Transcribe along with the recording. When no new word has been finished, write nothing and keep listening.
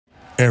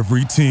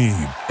Every team,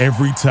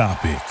 every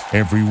topic,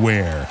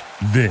 everywhere.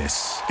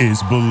 This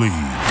is Believe.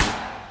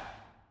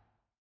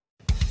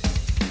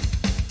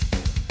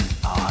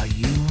 Are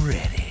you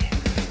ready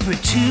for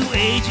two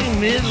aging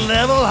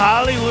mid-level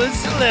Hollywood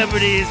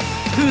celebrities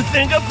who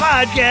think a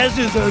podcast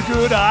is a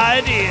good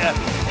idea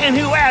and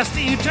who ask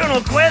the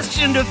eternal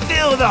question to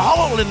fill the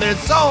hole in their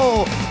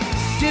soul?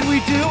 Did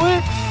we do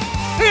it?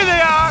 Here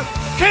they are,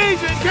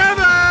 Cage and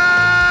Kevin!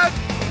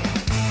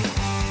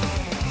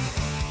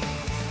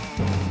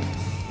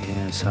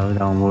 Yes, hold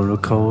on, we're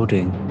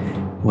recording.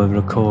 Oh, we're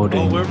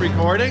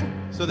recording?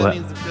 So that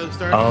means the show's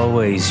starting?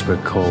 Always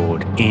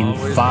record in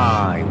Always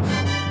 5,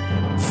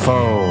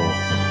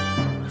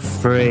 4,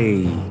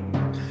 3,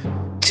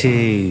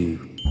 2.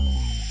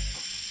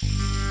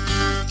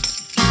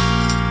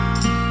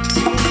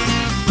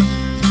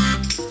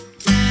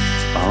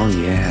 Oh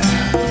yeah.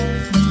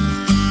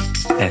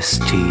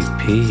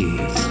 STP.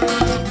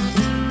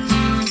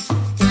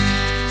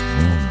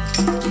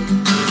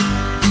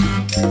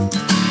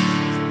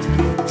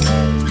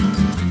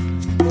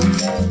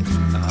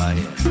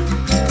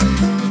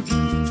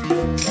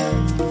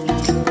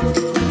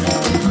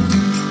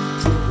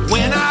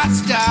 When I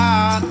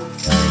start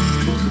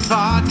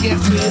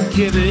podcast with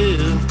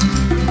Kevin,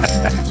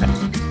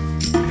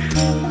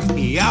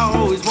 he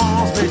always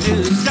wants me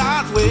to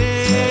start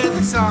with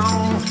a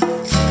song.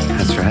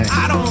 That's right.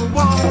 I don't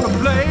want to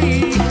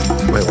play.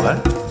 Wait,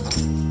 what?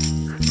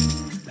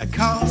 That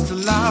costs a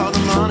lot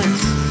of money.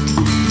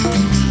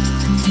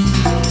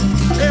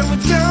 And we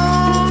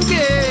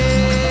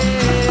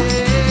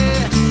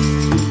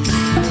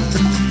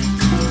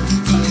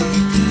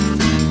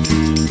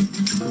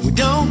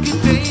don't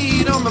get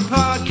paid on the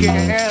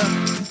podcast.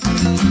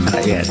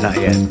 Not yet, not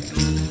yet.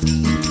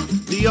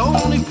 The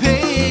only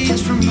pay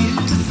is from you,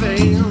 the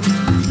fans.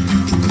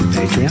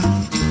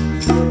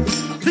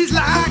 Patreon? Please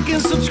like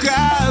and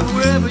subscribe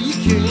wherever you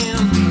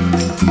can.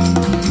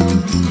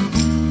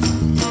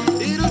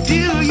 It'll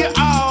do you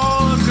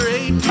all a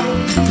great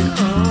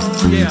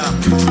deal. Yeah.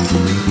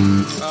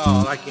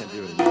 Oh, I can't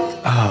do it again.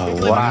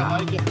 Oh, wow.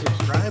 I get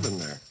subscribing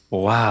there.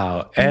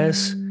 Wow.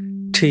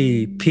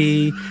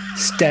 STP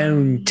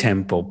Stone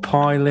Temple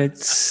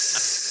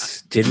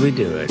Pilots. Did we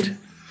do it?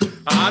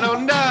 I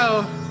don't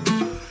know.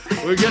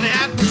 We're going to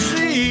have to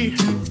see.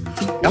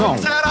 Come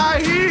on. That I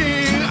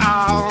hear.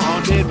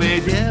 Oh, did we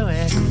do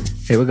it?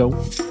 Here we go.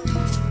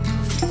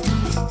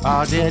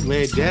 Oh, did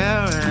we do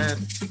it?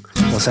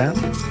 What's that?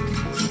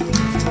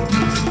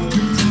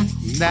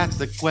 That's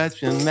the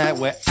question that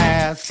we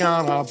ask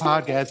on our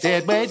podcast.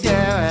 Did we do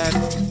it?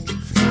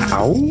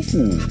 Ow.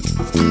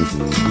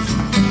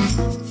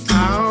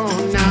 Oh,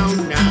 no.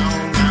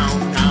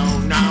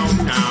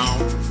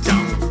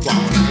 Don't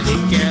want to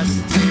guess.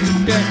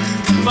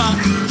 But I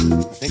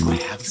think we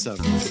have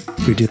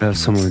something. We do have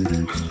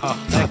someone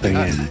popping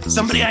in.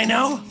 Somebody I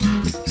know?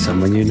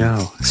 Someone you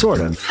know. Sort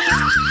of.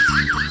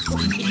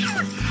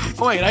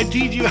 Wait, I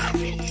teed you up.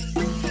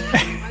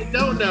 I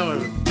don't know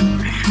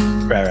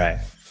him. Right.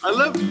 I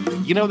love,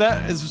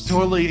 that is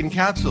totally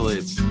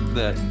encapsulates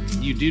that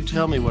you do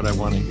tell me what I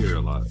want to hear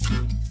a lot.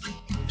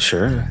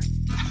 Sure.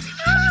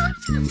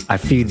 I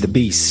feed the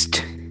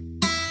beast.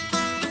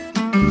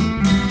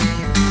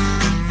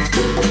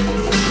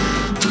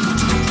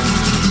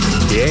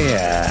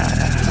 Yeah.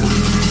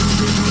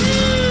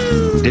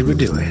 Did we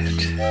do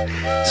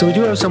it? So we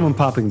do have someone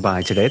popping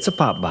by today. It's a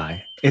pop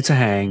by. It's a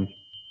hang.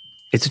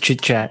 It's a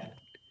chit chat.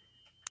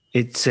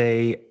 It's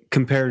a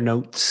compare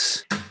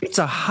notes. It's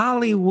a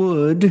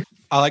Hollywood.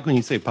 I like when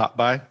you say pop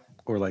by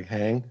or like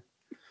hang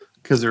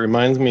because it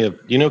reminds me of,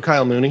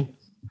 Kyle Mooney?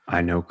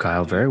 I know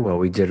Kyle very well.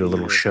 We did a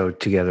little show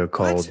together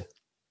called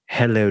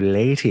Hello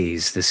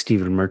Ladies, the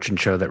Stephen Merchant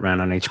show that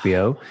ran on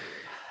HBO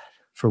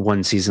for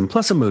one season,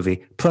 plus a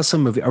movie,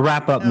 a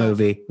wrap-up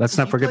movie. Let's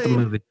not forget the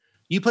movie.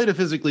 You played a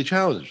physically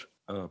challenged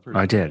person.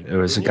 I did. It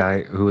was a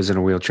guy who was in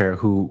a wheelchair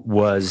who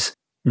was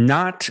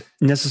not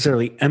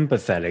necessarily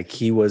empathetic.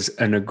 He was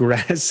an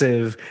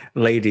aggressive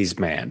ladies'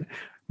 man,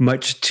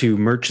 much to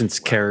Merchant's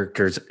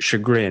character's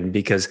chagrin,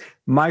 because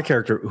my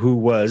character, who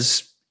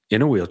was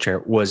in a wheelchair,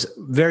 was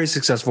very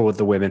successful with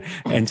the women,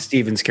 and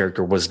Steven's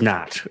character was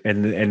not.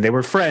 And they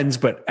were friends,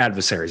 but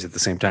adversaries at the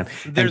same time.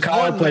 And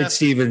Kyle played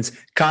Steven's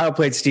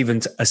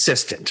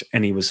assistant,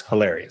 and he was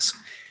hilarious.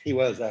 He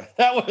was. That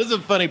was a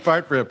funny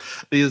part for him,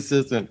 the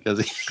assistant, because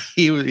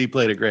he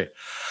played it great.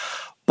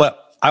 But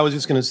I was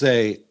just going to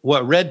say,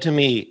 what read to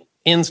me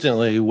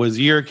instantly was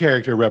your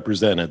character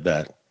represented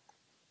that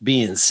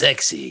being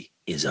sexy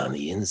is on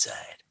the inside.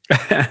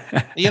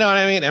 You know what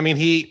I mean? I mean,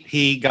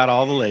 he got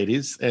all the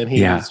ladies, and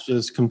he was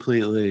just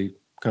completely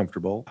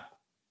comfortable.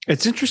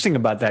 It's interesting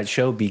about that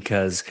show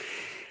because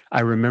I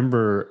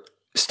remember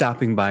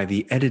stopping by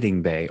the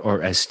editing bay,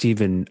 or as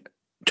Steven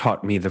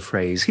taught me the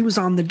phrase. He was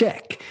on the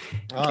deck.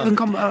 Kevin,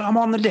 come, I'm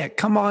on the deck.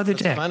 Come on the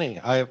deck. Funny.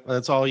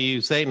 That's all you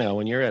say now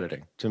when you're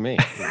editing to me.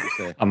 You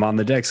say. I'm on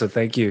the deck, so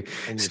thank you,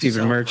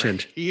 Stephen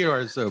Merchant. You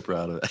are so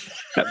proud of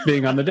that.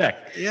 Being on the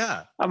deck.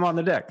 Yeah. I'm on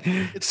the deck.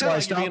 It's so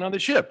like being on the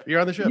ship. You're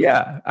on the ship.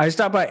 Yeah. I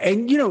stopped by,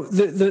 and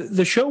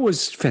the show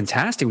was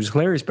fantastic. It was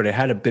hilarious, but it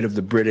had a bit of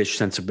the British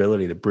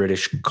sensibility, the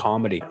British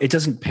comedy. It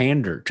doesn't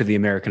pander to the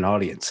American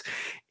audience.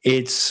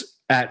 It's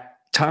at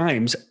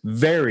times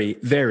very,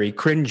 very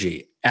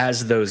cringy,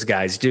 as those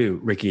guys do,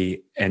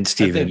 Ricky and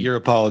Steven. I think you're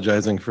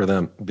apologizing for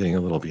them being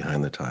a little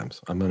behind the times.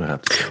 I'm going to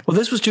have to say. Well,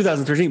 this was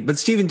 2013, but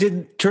Steven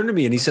did turn to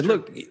me and he said,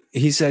 look,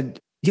 he said,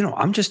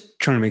 I'm just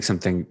trying to make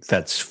something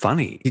that's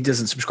funny. He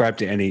doesn't subscribe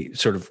to any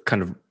sort of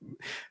kind of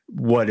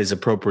what is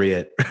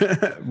appropriate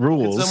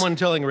rules. Did someone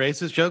telling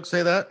racist jokes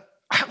say that?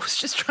 I was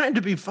just trying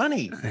to be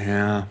funny.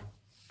 Yeah.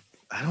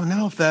 I don't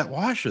know if that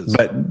washes.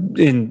 But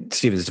in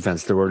Steven's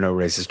defense, there were no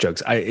racist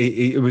jokes.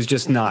 It was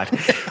just not.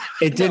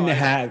 It didn't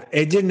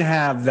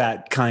have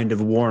that kind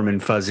of warm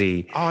and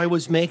fuzzy. Oh, I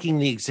was making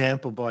the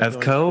example by of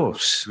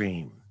course.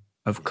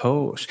 Of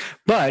course.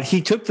 But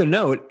he took the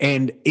note,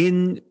 and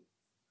in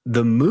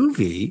the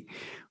movie,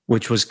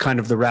 which was kind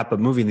of the wrap-up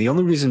movie, and the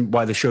only reason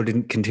why the show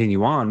didn't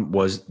continue on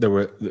was there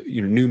were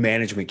new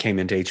management came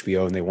into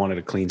HBO and they wanted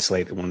a clean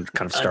slate. They wanted to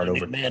kind of start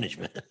over.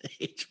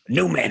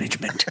 New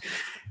management.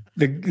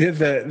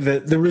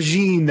 The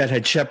regime that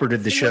had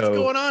shepherded the show. What's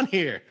going on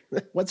here?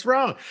 What's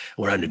wrong?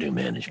 We're under new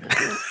management.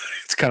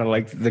 It's kind of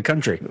like the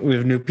country. We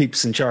have new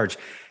peeps in charge.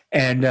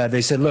 And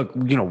they said, look,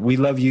 we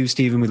love you,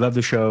 Steven. We love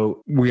the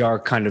show. We are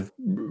kind of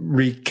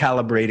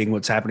recalibrating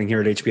what's happening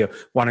here at HBO.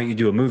 Why don't you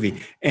do a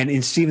movie? And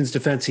in Steven's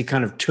defense, he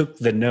kind of took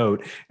the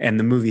note, and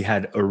the movie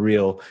had a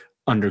real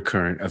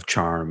undercurrent of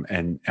charm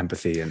and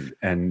empathy.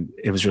 And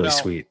it was really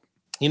sweet.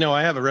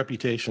 I have a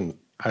reputation.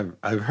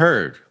 I've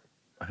heard,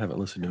 I haven't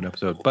listened to an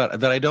episode,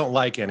 but that I don't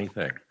like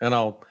anything. And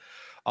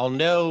I'll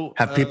know.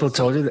 Have people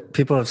told you that?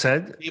 People have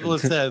said? People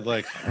have said,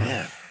 like,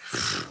 man,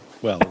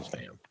 well, it was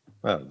Pam.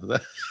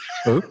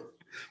 Who?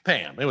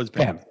 Pam. It was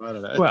Pam.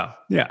 Well,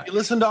 yeah. You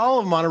listen to all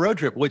of them on a road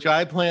trip, which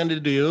I plan to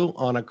do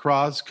on a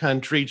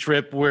cross-country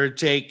trip we're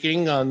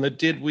taking on the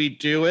Did We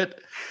Do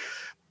It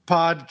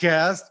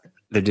podcast.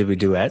 The Did We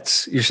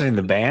Duets? You're saying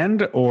the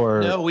band,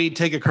 or? No, we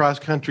take a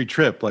cross-country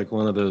trip, like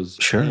one of those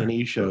Sure.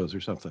 A&E shows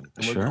or something.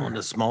 And Sure. we're going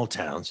to small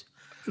towns.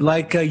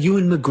 Like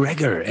Ewan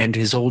McGregor and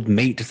his old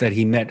mate that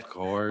he met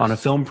on a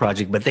film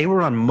project, but they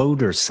were on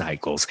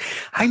motorcycles.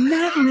 I'm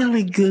not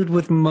really good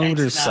with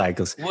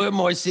motorcycles. We're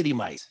more city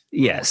mice.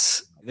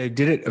 Yes. They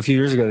did it a few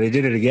years ago. They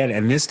did it again.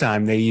 And this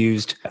time they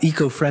used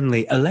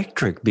eco-friendly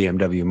electric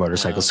BMW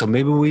motorcycles. So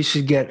maybe we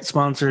should get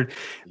sponsored.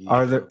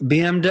 Are the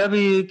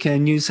BMW,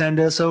 can you send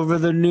us over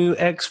the new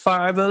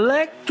X5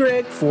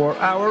 electric for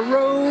our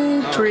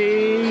road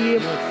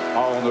trip?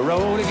 On the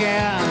road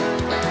again.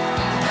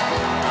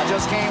 I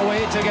just can't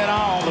wait to get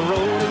on the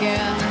road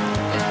again.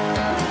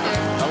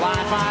 The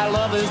life I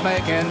love is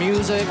making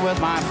music with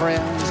my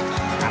friends.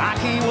 And I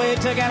can't wait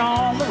to get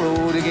on the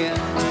road again.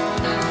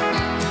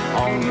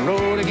 On the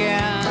road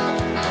again.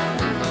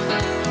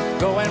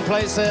 Going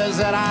places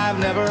that I've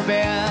never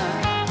been.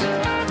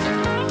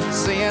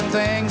 Seeing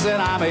things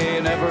that I may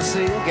never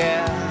see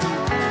again.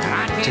 And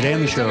I can't Today on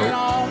the wait to show, get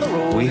on the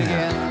road we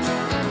again.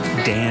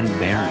 have Dan On the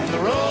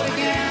Barron. road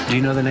again. Do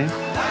you know the name?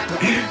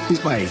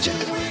 He's my agent.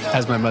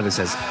 As my mother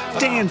says,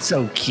 Dan's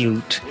so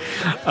cute.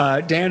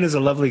 Dan is a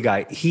lovely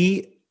guy.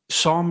 He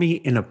saw me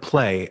in a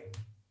play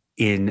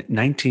in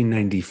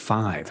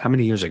 1995. How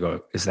many years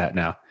ago is that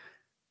now?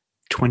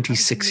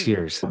 26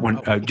 years when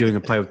doing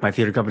a play with my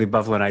theater company,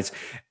 Buffalo Nights.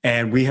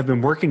 And we have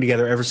been working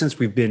together ever since.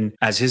 We've been,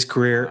 as his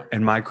career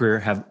and my career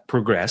have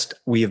progressed,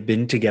 we have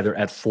been together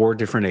at 4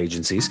 different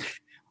agencies.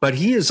 But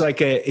he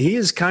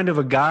is kind of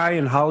a guy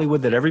in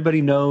Hollywood that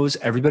everybody knows,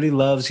 everybody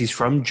loves. He's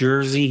from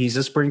Jersey. He's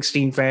a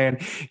Springsteen fan.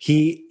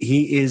 He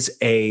is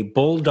a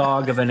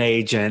bulldog of an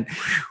agent.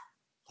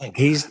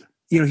 He's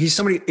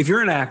somebody, if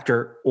you're an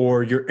actor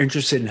or you're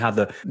interested in how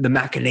the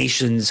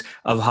machinations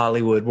of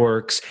Hollywood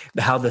works,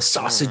 how the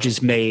sausage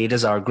is made,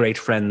 as our great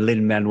friend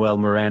Lin-Manuel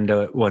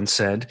Miranda once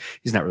said.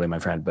 He's not really my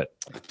friend, but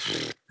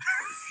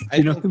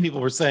I think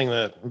people were saying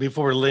that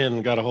before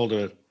Lynn got a hold of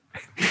it.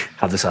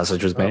 How the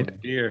sausage was made. Oh,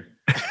 dear.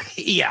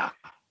 Yeah.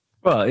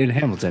 Well, in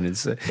Hamilton,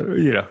 it's it's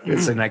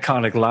an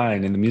iconic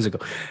line in the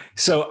musical.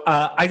 So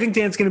I think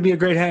Dan's going to be a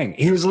great hang.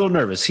 He was a little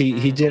nervous.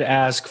 He did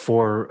ask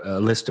for a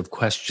list of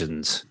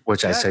questions,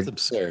 which I said,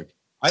 absurd.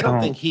 I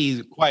don't think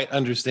he quite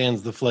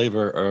understands the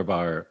flavor of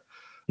our.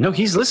 No,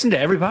 he's listened to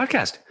every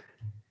podcast.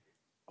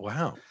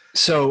 Wow.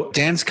 So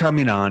Dan's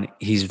coming on.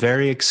 He's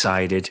very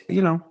excited.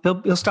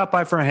 He'll stop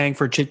by for a hang,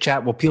 for a chit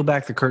chat. We'll peel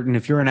back the curtain.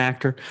 If you're an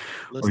actor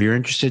or you're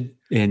interested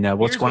in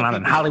what's going on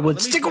in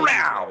Hollywood, stick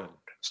around.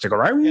 Stick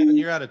around. Kevin,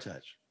 you're out of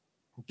touch.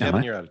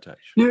 Kevin, you're out of touch.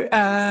 You're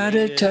out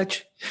of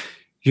touch.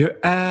 You're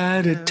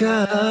out of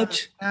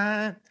touch.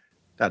 Out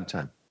of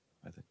time,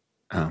 I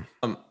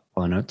think.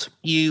 Follow notes.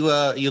 You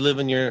live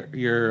in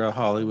your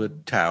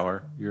Hollywood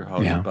tower, your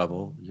Hollywood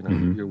bubble.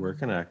 You're a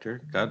working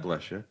actor. God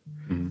bless you.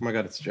 Oh my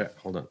God, it's Jack.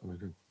 Hold on.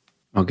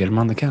 I'll get him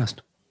on the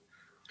cast.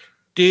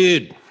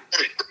 Dude.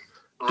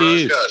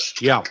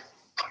 Rosecast. Yeah.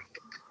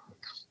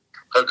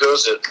 How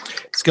goes it?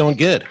 It's going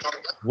good.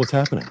 What's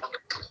happening?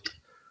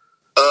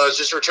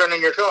 Just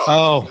returning your call.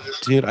 Oh,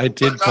 dude, I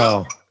did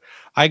call.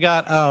 I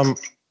got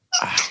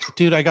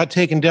I got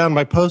taken down.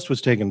 My post was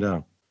taken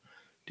down.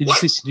 Did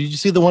you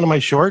see the one of my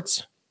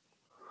shorts?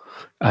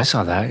 I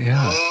saw that.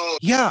 Yeah. Oh,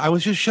 Yeah, I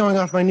was just showing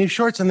off my new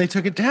shorts and they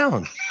took it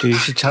down. Dude,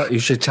 you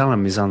should tell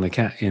him he's on the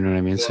cat. You know what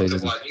I mean? well, So he the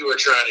doesn't. one you were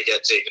trying to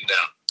get taken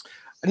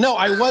down. No,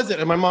 I wasn't,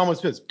 and my mom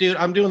was pissed. Dude,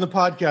 I'm doing the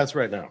podcast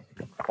right now.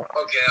 Okay.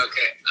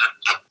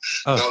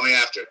 Oh. Call me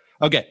after.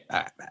 Okay.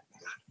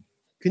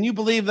 Can you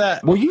believe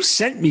that? Well, you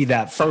sent me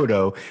that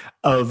photo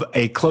of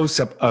a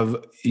close-up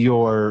of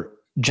your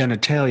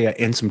genitalia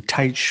in some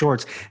tight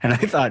shorts, and I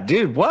thought,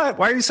 dude, what?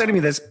 Why are you sending me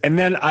this? And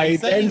then I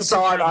sent you then a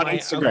saw it picture on of my-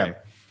 Instagram. okay.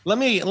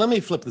 Let me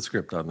flip the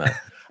script on that.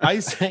 I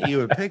sent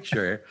you a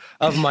picture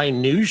of my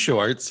new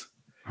shorts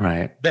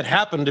Right. that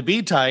happen to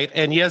be tight,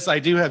 and yes, I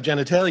do have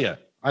genitalia.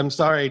 I'm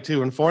sorry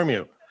to inform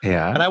you.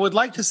 Yeah. And I would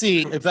like to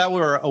see if that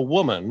were a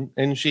woman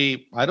and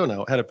she, I don't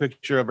know, had a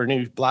picture of her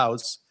new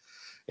blouse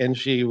and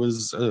she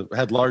was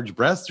had large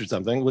breasts or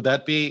something. Would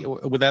that be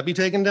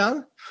taken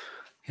down?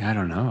 Yeah, I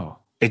don't know.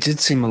 It did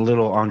seem a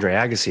little Andre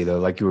Agassi though,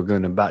 like you were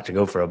about to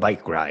go for a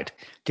bike ride.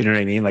 Do you know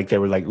what I mean? Like they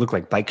were look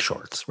like bike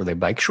shorts. Were they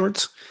bike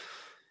shorts?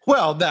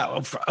 Well, that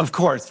of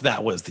course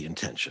that was the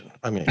intention.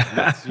 I mean,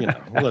 let's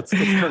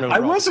turn over. I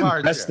all the wasn't cards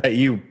impressed here. that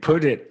you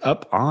put it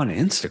up on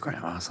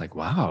Instagram. I was like,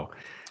 wow,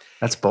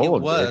 that's It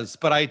bold. was,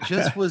 but I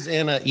just was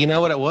in a. You know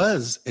what it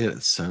was?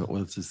 It's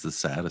just the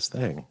saddest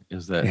thing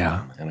is that.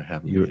 Yeah. And I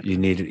haven't.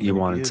 You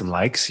wanted some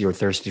likes. You were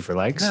thirsty for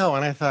likes. No,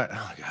 and I thought,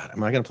 oh God,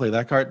 am I going to play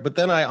that card? But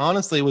then I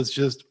honestly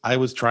was I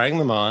was trying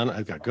them on.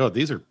 I got, God,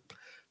 these are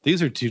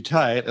too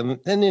tight. And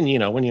then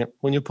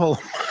when you pull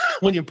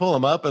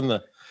them up and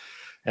the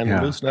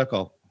moose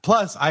knuckle.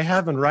 Plus, I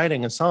have been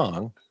writing a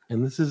song,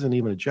 and this isn't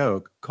even a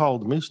joke,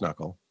 called Moose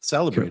Knuckle,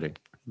 celebrating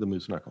the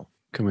moose knuckle.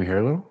 Can we hear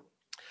a little?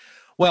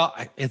 Well,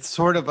 it's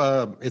sort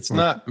of it's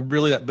not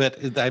really,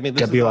 but I mean,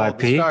 this WIP, is all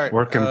the start.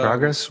 work in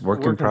progress.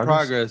 Work in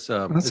progress. That's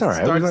all right. We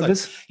Starts got like,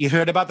 this. You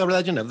heard about the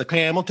legend of the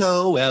camel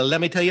toe? Well, let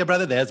me tell you,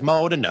 brother, there's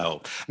more to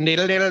know.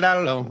 Diddle diddle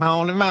diddle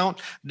on the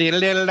mount, diddle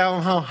diddle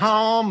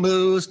diddle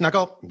moose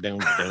knuckle. Doom,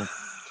 doom.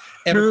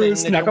 Everything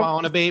Moose that you knuckle.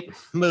 want to be,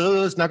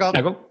 moose knuckle.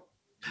 Knuckle.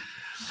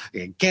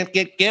 You can't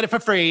get it for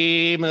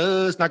free,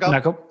 moose knuckle.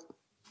 Knuckle.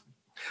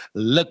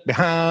 Look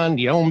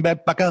behind your own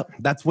bed buckle.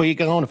 That's where you're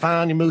gonna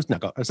find your moose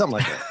knuckle, or something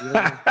like that. You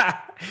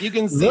know? You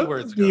can see where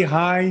it's Look going.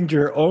 behind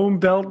your own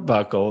belt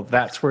buckle.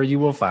 That's where you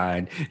will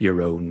find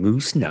your own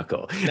moose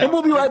knuckle. And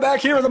we'll be right back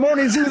here in the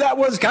morning zoo. That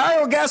was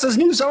Kyle Gass's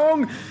new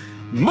song,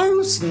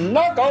 Moose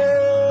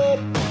Knuckle.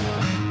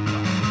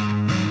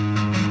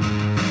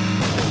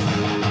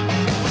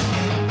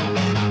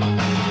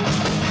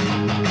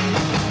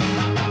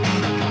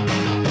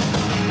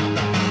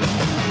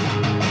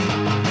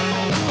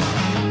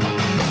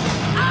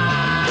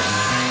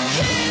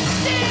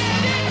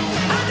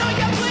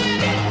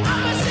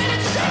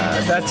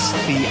 That's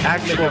the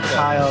actual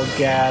Kyle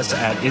Gass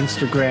at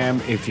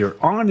Instagram. If you're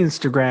on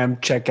Instagram,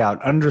 check out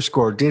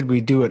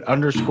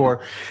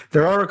 _did_we_do_it_.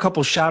 There are a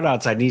couple shout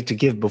outs I need to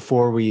give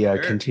before we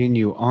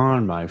continue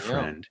on, my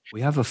friend.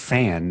 We have a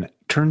fan.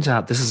 Turns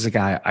out this is a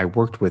guy I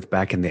worked with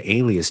back in the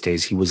Alias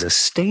days. He was a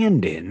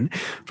stand-in.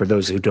 For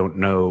those who don't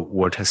know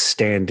what a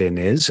stand-in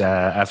is,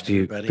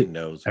 Everybody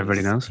knows.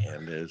 Everybody knows?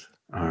 Stand is.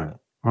 All right.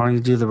 Well,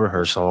 you do the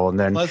rehearsal, and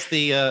then Plus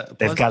the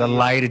they've got to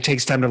light. It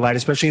takes time to light,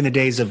 especially in the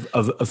days of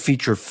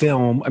feature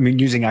film. I mean,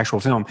 using actual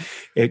film,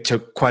 it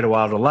took quite a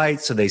while to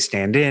light, so they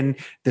stand in.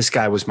 This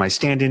guy was my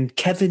stand-in,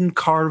 Kevin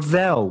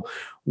Carvel.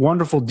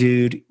 Wonderful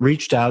dude.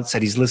 Reached out,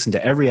 said he's listened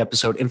to every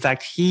episode. In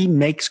fact, he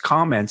makes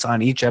comments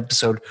on each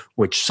episode,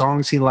 which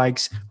songs he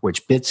likes,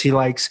 which bits he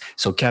likes.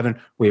 So, Kevin,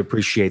 we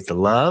appreciate the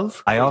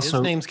love. His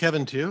name's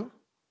Kevin too.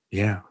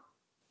 Yeah.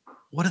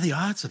 What are the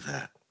odds of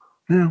that?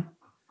 Yeah.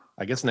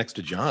 I guess next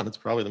to John, it's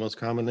probably the most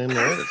common name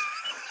there is.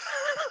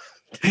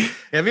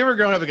 Have you ever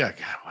grown up and go, God,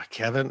 what,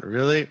 Kevin?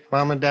 Really?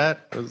 Mom and Dad?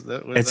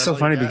 It's so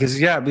funny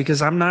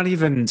because I'm not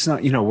even, it's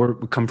not,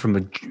 we come from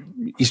an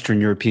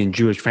Eastern European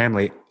Jewish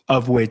family,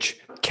 of which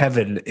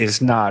Kevin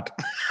is not.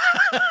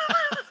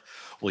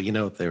 Well, you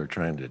know what they were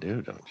trying to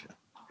do, don't you?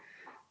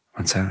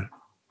 What's that?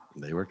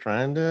 They were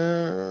trying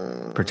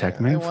to Protect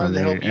me they from wanted to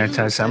the help you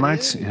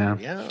anti-Semites? fit in. Yeah.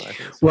 Yeah. I think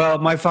so. Well,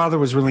 my father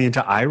was really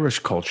into Irish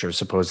culture,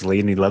 supposedly,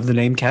 and he loved the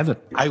name Kevin.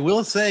 I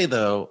will say,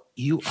 though,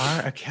 you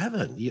are a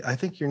Kevin. I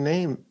think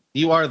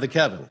you are the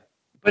Kevin.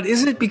 But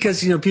isn't it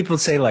because, people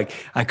say, like,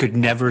 I could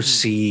never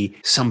see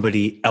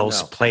somebody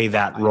else No. play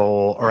that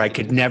role, or I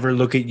could never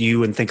look at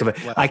you and think of it.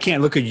 I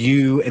can't look at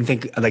you and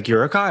think, like,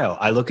 you're a Kyle.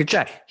 I look at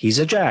Jack. He's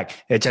a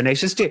Jack. It's a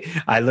Tenacious D.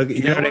 I look,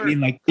 you know what I mean?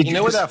 Like, You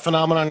know where that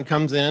phenomenon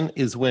comes in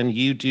is when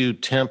you do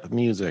temp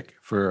music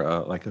for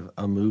like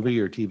a movie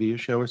or TV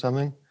show or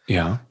something.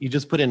 Yeah. You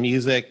just put in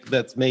music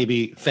that's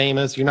maybe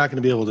famous. You're not going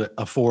to be able to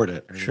afford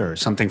it. Sure.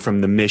 Something from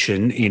The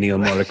Mission,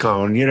 Ennio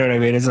Morricone. You know what I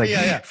mean? It's like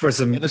for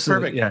some. And it's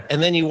perfect. Yeah.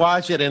 And then you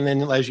watch it, and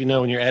then as you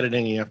know, when you're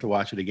editing, you have to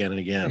watch it again and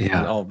again.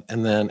 Yeah.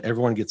 And then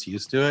everyone gets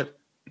used to it.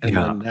 And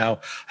then now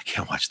I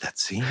can't watch that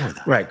scene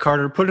without. Right.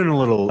 Carter, put in a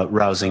little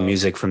rousing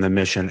music from The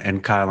Mission,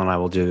 and Kyle and I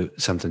will do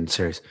something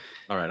serious.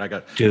 All right. I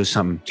got do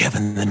something.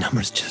 Kevin, the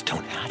numbers just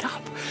don't add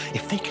up.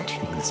 If they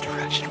continue in this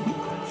direction, we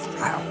will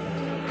throw.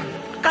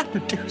 Got to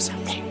do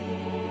something.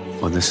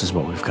 Well, this is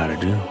what we've got to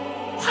do.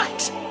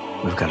 What?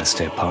 We've got to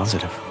stay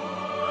positive.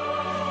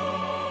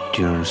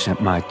 Do you understand?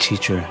 My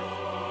teacher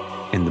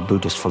in the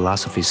Buddhist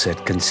philosophy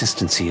said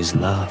consistency is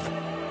love.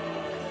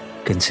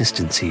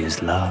 Consistency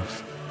is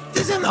love.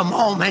 This is in the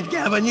moment,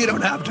 Kevin. You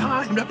don't have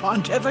time to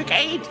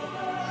pontificate.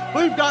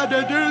 We've got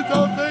to do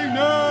something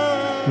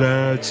now.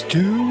 Let's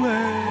do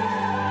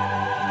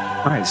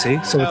it. All right, see?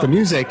 So with the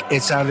music,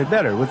 it sounded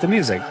better with the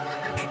music.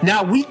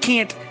 Now, we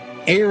can't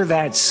air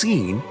that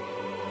scene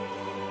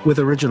with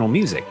original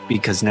music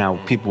because now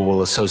people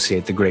will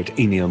associate the great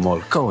Ennio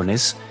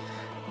Morricone's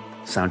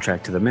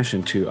soundtrack to The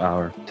Mission to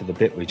the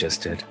bit we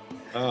just did.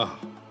 Oh,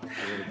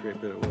 what a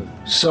great bit it was.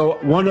 So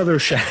one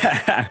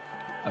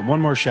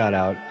more shout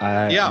out.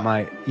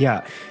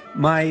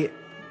 My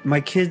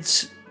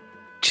kids'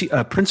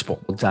 principal,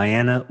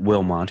 Diana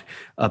Wilmot,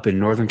 up in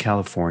Northern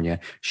California.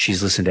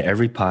 She's listened to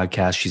every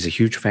podcast. She's a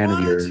huge fan of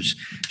yours.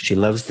 She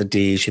loves the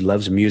D. She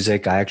loves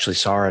music. I actually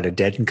saw her at a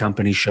Dead and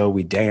Company show.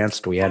 We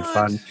danced. We had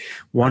fun.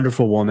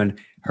 Wonderful woman.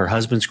 Her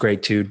husband's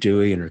great too,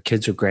 Dewey, and her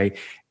kids are great.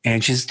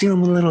 And she's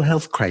dealing with a little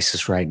health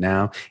crisis right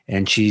now.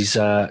 And she's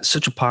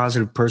such a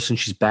positive person.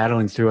 She's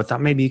battling through. I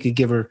thought maybe you could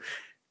give her,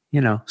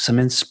 some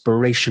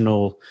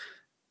inspirational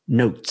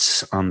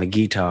notes on the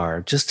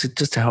guitar just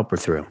to help her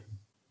through.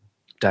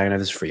 Diana,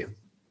 this is for you.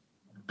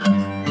 We're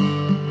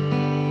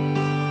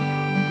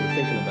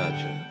thinking about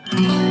you.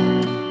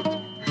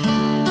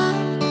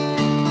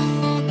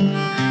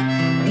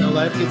 I know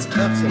life gets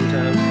tough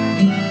sometimes.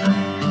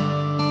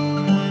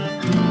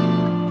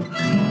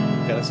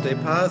 Gotta stay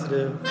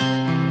positive.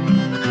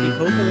 Keep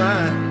hope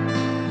alive.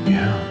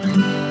 Yeah.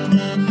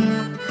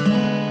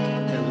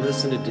 And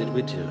listen to Did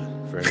We Do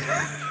It, friend.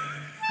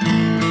 It's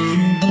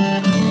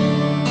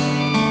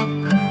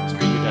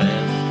for you,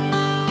 Diane.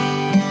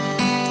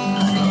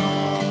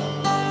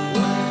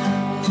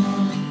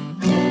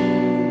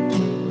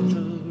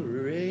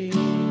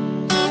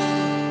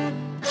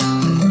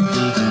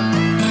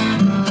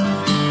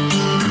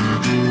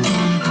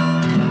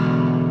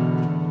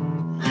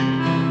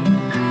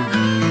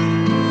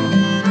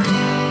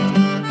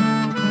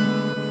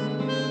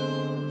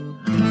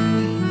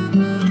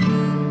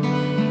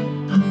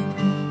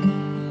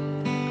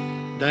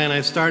 Diane,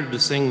 I started to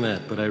sing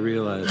that, but I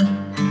realized it'd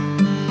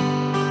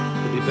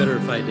be better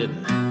if I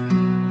didn't.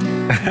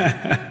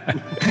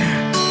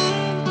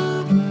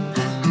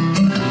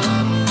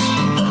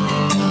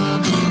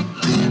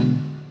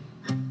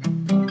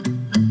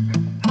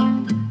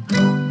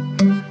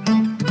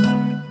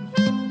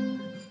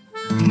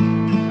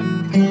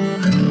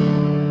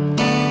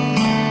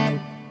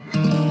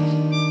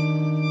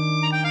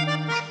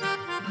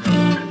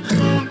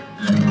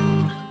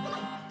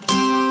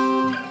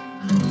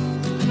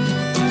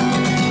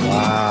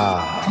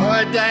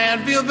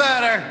 Diane, feel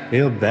better.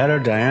 Feel better,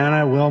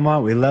 Diana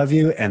Wilmot. We love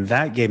you. And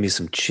that gave me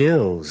some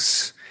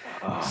chills.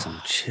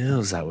 Some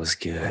chills. That was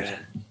good.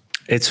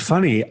 It's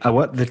funny.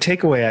 What the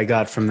takeaway I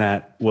got from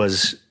that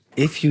was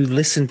if you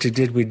listen to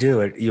Did We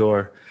Do It,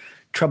 your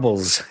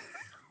troubles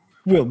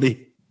will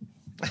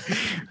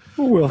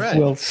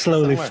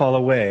slowly fall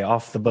away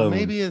off the bone. Well,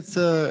 maybe it's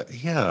I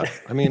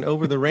mean,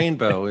 Over the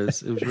Rainbow it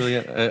was really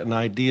an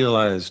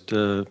idealized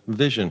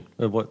vision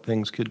of what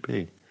things could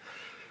be.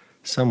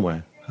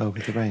 Somewhere over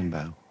the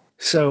rainbow.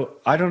 So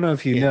I don't know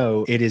if you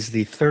know, it is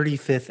the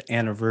 35th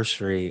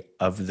anniversary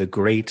of the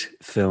great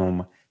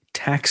film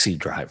Taxi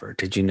Driver.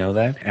 Did you know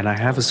that? And I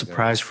have a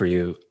surprise for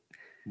you.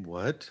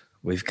 What?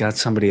 We've got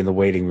somebody in the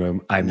waiting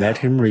room. I met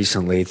him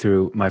recently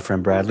through my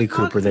friend Bradley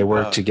Cooper. They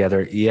worked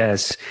together.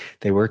 Yes,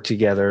 they worked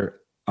together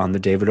on the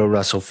David O.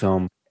 Russell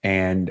film.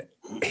 And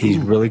he's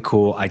really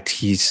cool.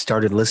 He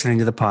started listening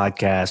to the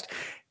podcast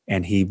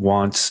and he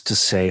wants to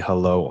say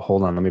hello.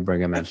 Hold on, let me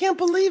bring him in. I can't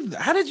believe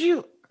that. How did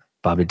you?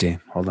 Bobby D,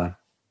 hold on.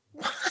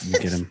 Let me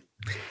get him.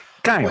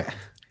 Kyle,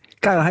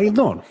 how you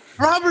doing?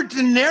 Robert De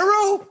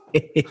Niro?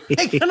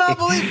 I cannot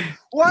believe.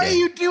 Why are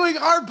you doing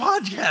our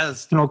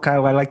podcast? You know,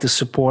 Kyle, I like to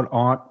support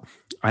art.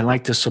 I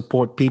like to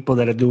support people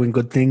that are doing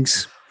good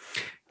things.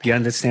 Do you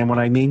understand what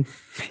I mean?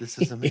 This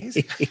is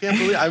amazing. I can't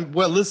believe.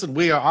 Well, listen,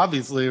 we're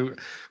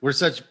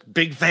such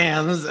big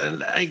fans,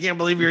 and I can't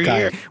believe you're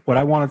here. What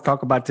I want to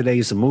talk about today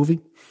is a movie,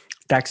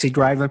 Taxi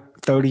Driver,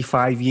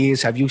 35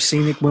 years. Have you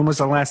seen it? When was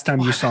the last time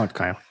you saw it,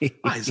 Kyle?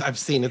 I've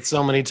seen it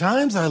so many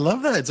times. I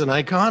love that. It's an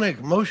iconic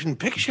motion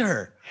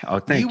picture. Oh,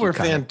 thank you. You were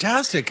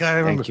fantastic. I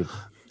remember. Thank you.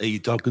 Are you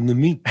talking to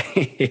me?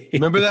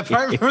 Remember that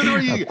part?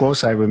 Of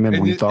course, I remember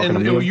when you talking to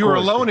me. You were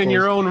alone in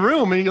your own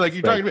room, and you're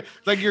talking to me,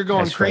 like you're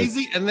going That's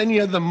crazy. Right. And then you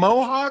had the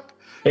mohawk.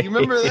 You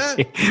remember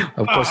that?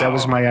 Of course, that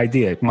was my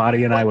idea.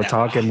 Marty and I were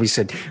talking. We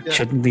said,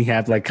 shouldn't he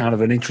have like kind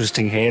of an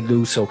interesting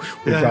hairdo? So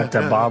we brought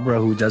Barbara,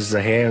 who does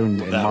the hair, and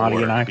Marty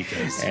and I,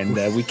 and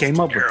we came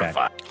up with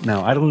that.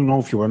 Now, I don't know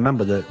if you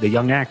remember the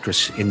young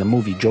actress in the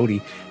movie,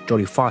 Jodie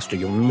Foster.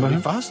 You remember her?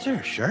 Jodie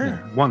Foster,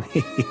 sure.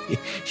 Yeah,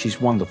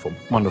 she's wonderful,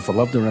 wonderful.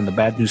 Loved her in the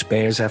Bad News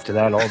Bears. After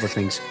that, all the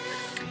things.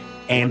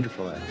 And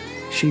wonderful.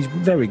 She's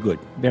very good.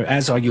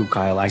 As are you,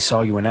 Kyle. I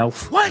saw you in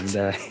Elf. What?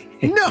 And,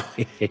 no,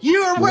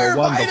 you were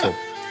wonderful.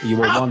 You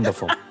were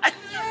wonderful.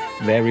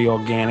 Very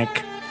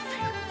organic.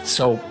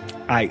 So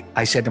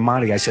I said to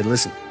Marty, I said,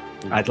 listen,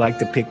 I'd like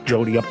to pick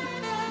Jodie up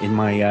in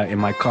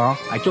my car.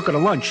 I took her to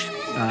lunch,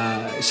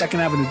 2nd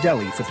Avenue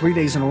Deli, for 3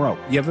 days in a row.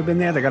 You ever been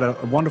there? They got a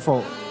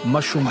wonderful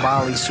mushroom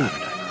barley soup.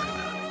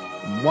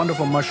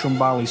 Wonderful mushroom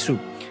barley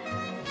soup.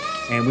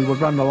 And we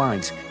would run the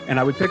lines. And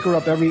I would pick her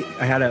up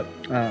I had a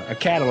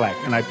Cadillac,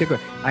 and I pick her.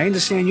 I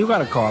understand you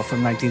got a car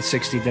from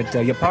 1960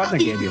 that your partner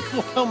gave you.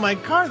 Oh, my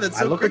car. That's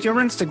so I look at your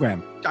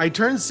Instagram. I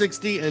turned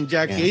 60, and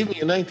Jack gave me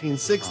a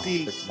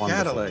 1960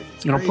 Cadillac.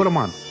 Put him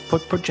on.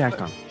 Put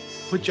Jack on.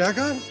 Put Jack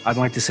on? I'd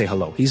like to say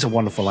hello. He's a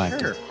wonderful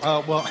actor.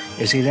 Sure. Well,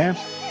 is he there?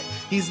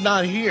 He's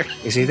not here.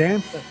 Is he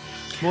there?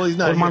 Well, he's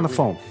not here. Put him on the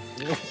phone.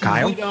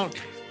 Kyle?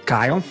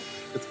 Kyle?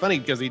 It's funny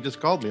because he just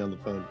called me on the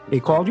phone.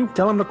 He called you?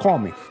 Tell him to call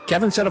me.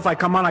 Kevin said if I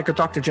come on, I could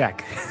talk to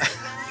Jack.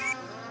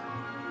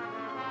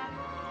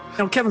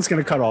 Kevin's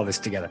going to cut all this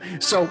together.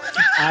 So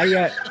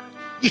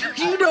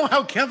You know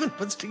how Kevin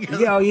puts together.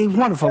 Yeah, he's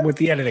wonderful with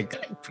the editing.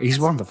 He's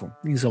wonderful.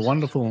 He's a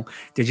wonderful.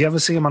 Did you ever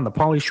see him on the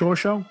Pauly Shore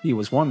show? He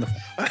was wonderful.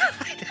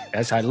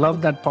 Yes, I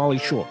love that Pauly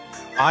Shore.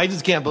 I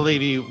just can't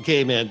believe you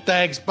came in.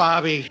 Thanks,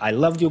 Bobby. I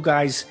loved you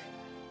guys,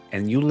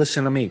 and you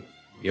listen to me.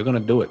 You're going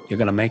to do it. You're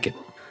going to make it.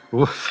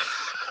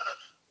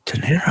 De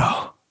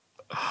Niro.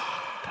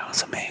 That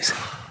was amazing.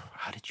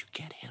 How did you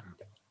get him?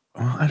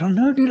 Well, I don't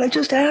know, dude. I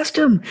just asked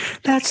him.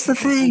 That's the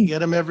thing.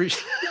 Get him every.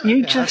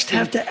 You just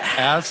have to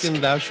ask, and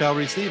thou shalt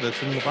receive. It's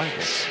in the Bible.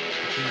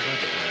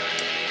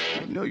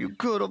 You know you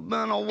could have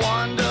been a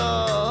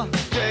wonder,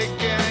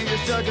 taking your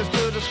circus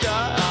to the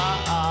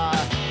sky.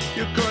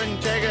 You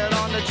couldn't take it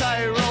on the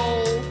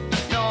tightrope.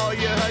 No,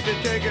 you had to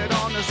take it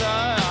on the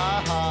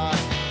side.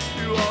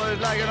 You always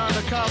like it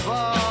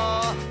undercover,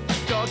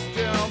 tucked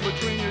down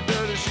between your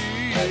dirty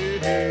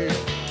sheets.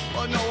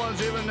 But no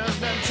one's even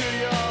listening to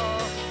you.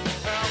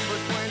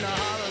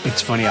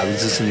 It's funny, I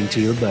was listening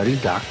to your buddy,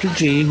 Dr.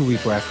 G, who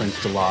we've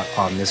referenced a lot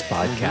on this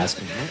podcast.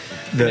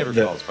 Mm-hmm. He never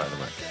calls, by the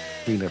way.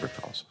 He never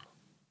calls.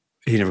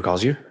 He never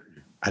calls you?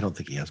 I don't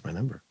think he has my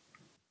number.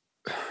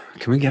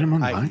 Can we get him on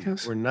the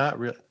podcast? We're not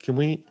real. Can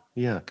we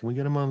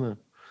get him on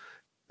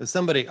the...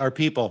 Somebody, our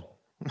people.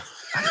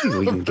 I think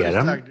we can get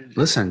him.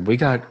 Listen, we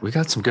got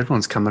some good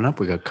ones coming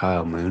up. We got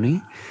Kyle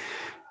Mooney.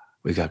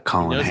 We got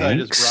Colin Hanks. I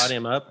just brought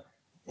him up.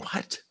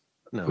 What?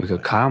 No, we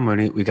got Kyle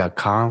Mooney. We got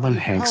Colin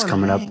Hanks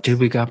coming up. Dude,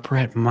 we got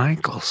Bret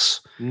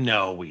Michaels.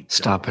 No, we don't.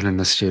 Stopping in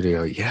the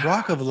studio. Yeah.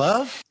 Rock of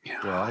Love? Yeah.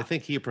 Well, I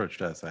think he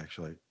approached us,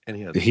 actually.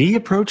 And he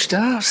approached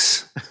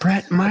us.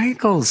 Bret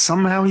Michaels.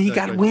 Somehow he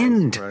got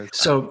wind.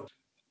 So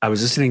I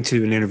was listening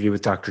to an interview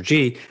with Dr.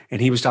 G, and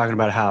he was talking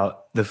about how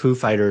the Foo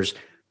Fighters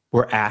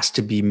were asked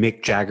to be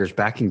Mick Jagger's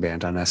backing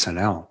band on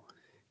SNL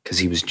because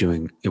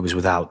it was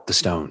without the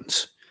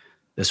Stones.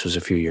 This was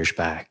a few years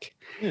back.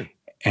 Yeah.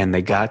 And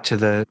they got to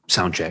the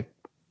sound check.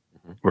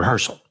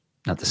 Rehearsal,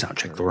 not the sound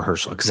check, the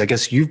rehearsal. Because I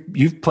guess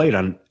you've played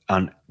on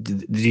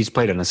he's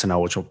played on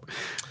SNL, which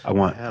I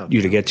want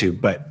you to get to.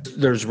 But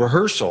there's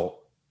rehearsal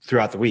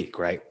throughout the week,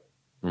 right?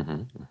 Mm-hmm,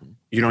 mm-hmm.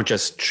 You don't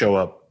just show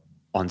up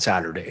on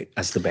Saturday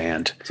as the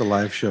band. It's a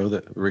live show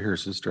that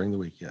rehearses during the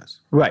week. Yes,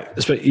 right.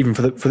 Even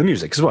for the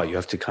music as well. You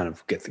have to kind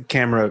of get the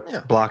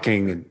camera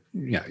blocking, and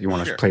you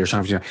want to play your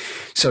songs.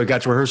 So it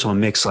got to rehearsal,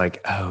 and Mick's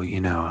like,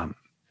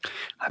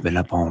 I've been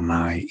up all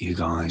night, you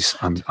guys.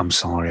 I'm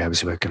sorry. I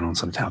was working on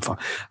some stuff.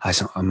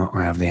 I'm not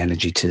going to have the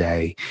energy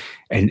today.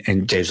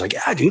 And Dave's like,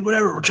 yeah, dude,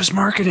 whatever. We're just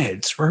marking it.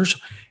 It's rehearsal.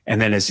 And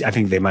then I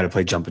think they might have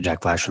played Jumpin'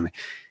 Jack Flash for me.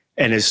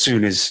 And as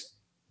soon as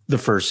the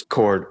first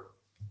chord,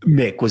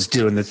 Mick was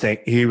doing the thing.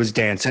 He was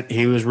dancing.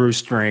 He was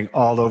roostering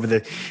all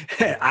over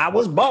I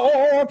was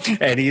born.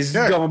 And he's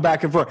going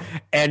back and forth.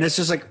 And it's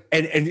just like,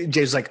 and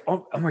Jay's like,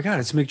 oh my God,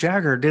 it's Mick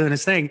Jagger doing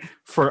his thing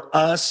for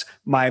us,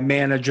 my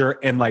manager,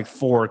 and like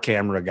 4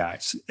 camera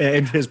guys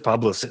and his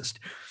publicist.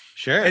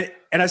 Sure.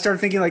 And I started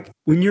thinking, like,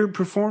 when you're a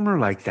performer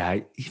like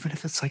that, even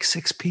if it's like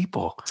 6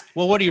 people.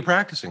 Well, what are you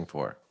practicing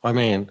for? I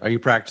mean, are you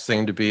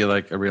practicing to be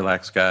like a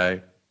relaxed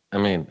guy? I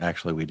mean,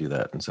 actually, we do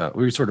that. And so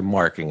we're sort of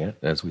marking it,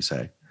 as we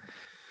say.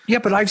 Yeah,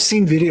 but I've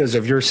seen videos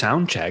of your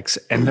sound checks,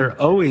 and they're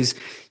always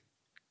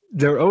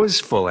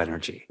full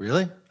energy.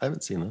 Really? I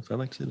haven't seen those. I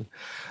like to see them.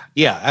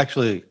 Yeah,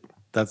 actually,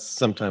 that's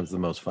sometimes the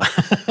most fun.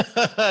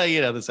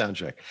 The sound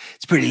check.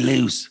 It's pretty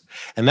loose.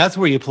 And that's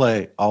where you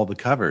play all the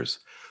covers,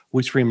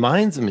 which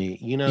reminds me,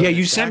 Yeah,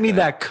 you sent me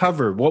that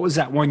cover. What was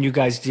that one you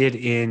guys did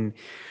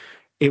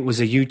it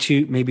was a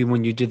U2, maybe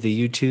when you did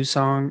the U2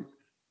 song,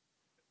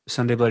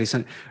 Sunday Bloody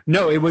Sunday.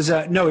 No, it was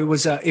a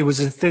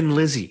Thin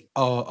Lizzy.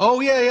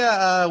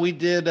 Yeah. We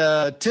did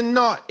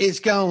Tonight Is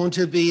Going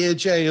to Be a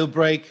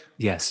Jailbreak.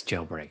 Yes,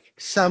 Jailbreak.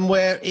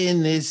 Somewhere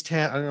in this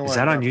town. I don't know why Is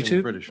that I'm on talking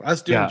YouTube? British.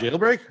 Us doing Yeah.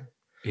 Jailbreak?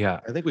 Yeah.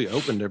 I think we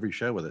opened every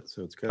show with it,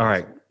 so it's good. All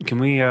right. Can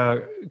we,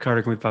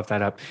 Carter, can we pop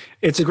that up?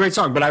 It's a great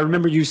song, but I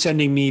remember you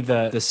sending me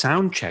the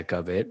sound check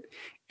of it,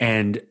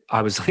 and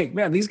I was like,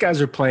 man, these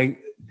guys are playing.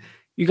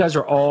 You guys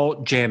are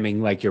all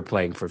jamming like you're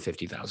playing for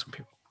 50,000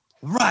 people.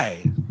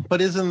 Right.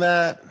 But isn't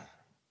that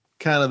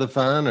kind of the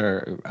fun,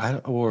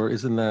 or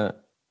isn't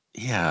that?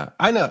 Yeah,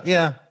 I know.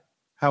 Yeah.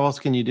 How else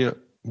can you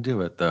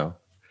do it though?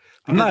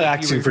 I'm not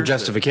asking for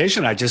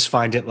justification. I just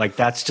find it like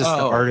that's just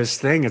the artist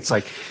thing. It's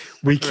like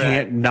we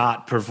can't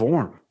not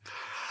perform.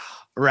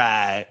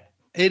 Right.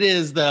 It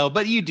is though,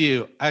 but you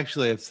do.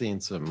 Actually, I've seen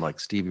some like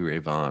Stevie Ray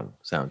Vaughan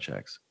sound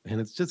checks, and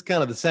it's just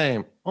kind of the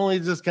same, only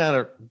just kind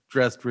of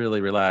dressed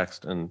really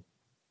relaxed, and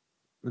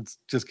it's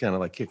just kind of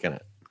like kicking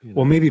it. You know?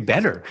 Well, maybe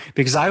better,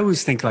 because I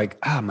always think like,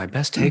 my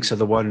best takes are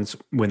the ones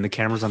when the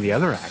camera's on the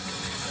other act,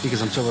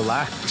 because I'm so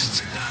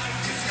relaxed.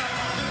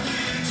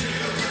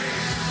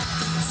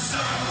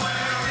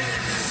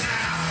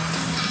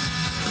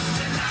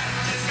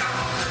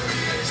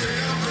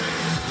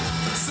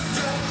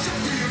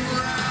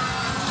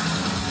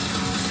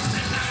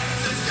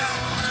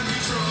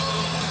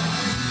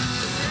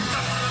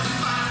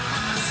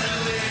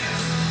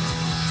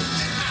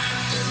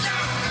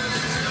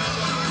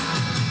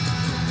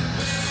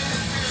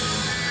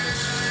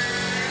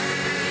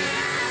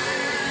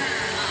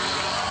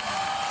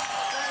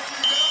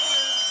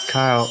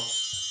 Kyle,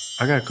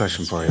 I got a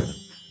question for you.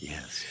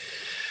 Yes.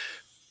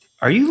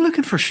 Are you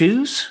looking for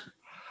shoes?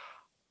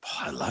 Oh,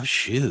 I love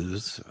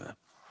shoes.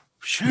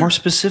 Sure. More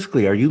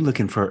specifically, are you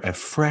looking for a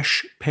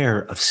fresh pair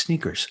of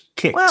sneakers,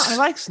 kicks? Well, I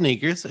like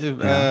sneakers,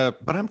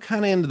 but I'm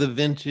kind of into the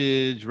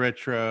vintage,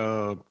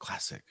 retro,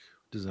 classic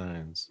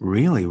designs.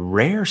 Really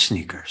rare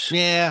sneakers.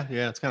 Yeah,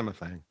 it's kind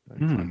of my thing.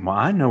 Well,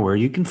 I know where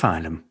you can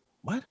find them.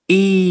 What?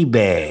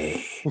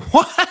 eBay.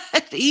 What?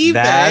 eBay?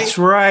 That's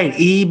right.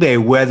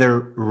 eBay. Whether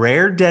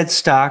rare dead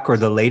stock or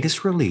the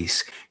latest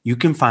release, you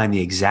can find the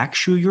exact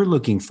shoe you're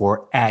looking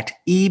for at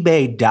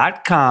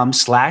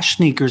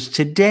ebay.com/sneakers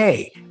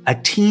today. A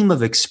team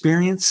of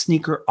experienced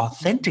sneaker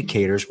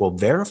authenticators will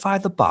verify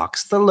the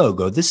box, the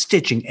logo, the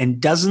stitching,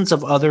 and dozens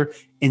of other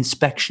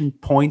inspection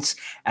points.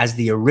 As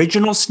the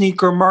original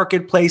sneaker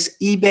marketplace,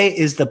 eBay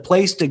is the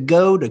place to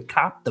go to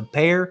cop the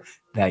pair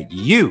that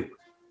you,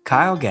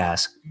 Kyle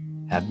Gass,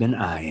 have been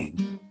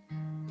eyeing.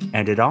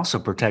 And it also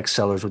protects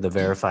sellers with a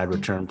verified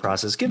return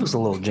process. Give us a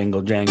little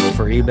jingle jangle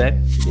for eBay.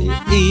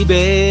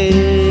 eBay,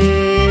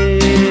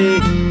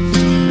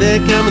 they're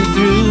coming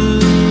through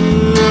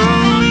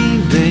on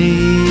eBay.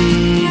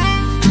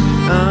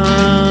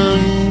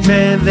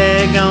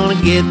 They're gonna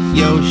get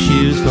your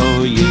shoes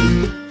for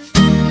you.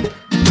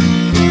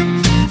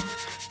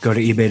 Go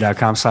to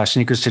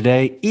ebay.com/sneakers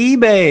today.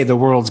 eBay, the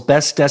world's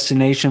best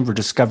destination for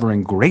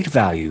discovering great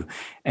value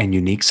and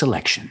unique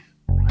selection.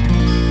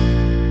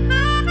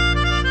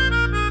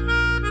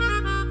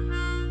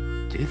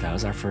 Dude, that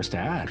was our first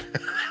ad.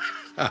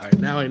 All right,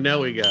 now I know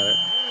we got it.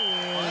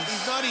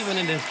 He's not even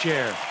in his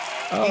chair.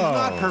 He's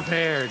not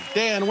prepared.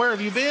 Dan, where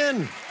have you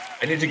been?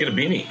 I need to get a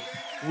beanie.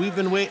 We've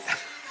been waiting.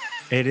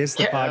 It is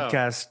the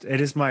podcast. It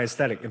is my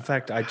aesthetic. In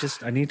fact, I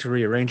need to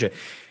rearrange it.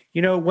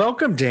 You know,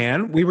 welcome,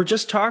 Dan. We were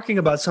just talking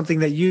about something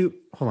that you...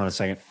 Hold on a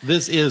second.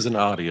 This is an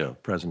audio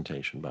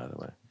presentation, by the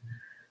way.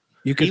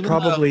 You could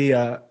probably...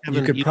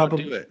 you could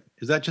probably do it.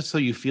 Is that just so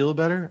you feel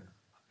better?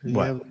 You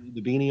What? have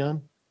the beanie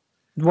on?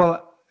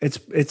 Well,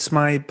 it's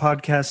my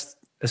podcast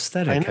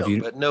aesthetic. I know,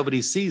 but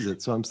nobody sees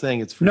it, so I'm saying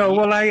it's for No, you.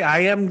 well, I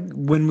am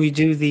when we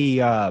do the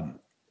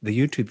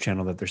YouTube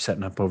channel that they're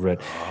setting up over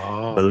at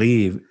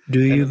Believe.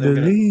 Do you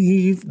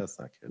believe? That's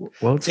not good.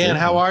 Well, it's Dan,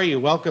 how are you?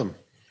 Welcome.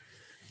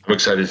 I'm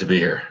excited to be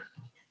here.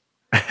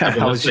 I've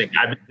been listening.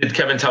 Did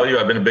Kevin tell you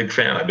I've been a big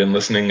fan? I've been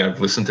listening.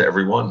 I've listened to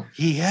every one.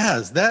 He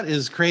has. That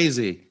is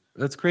crazy.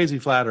 That's crazy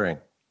flattering.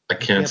 I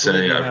can't believe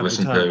say you I've have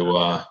listened the time.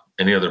 to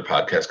any other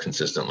podcast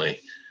consistently.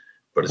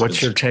 But it's What's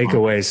been your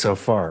takeaway so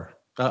far?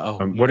 Uh-oh.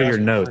 What are your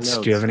asking for notes?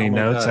 Do you have any Oh my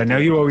notes? God. I know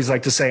you always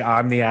like to say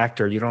I'm the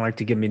actor. You don't like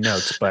to give me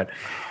notes, but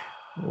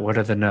what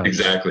are the notes?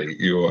 Exactly.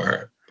 You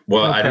are.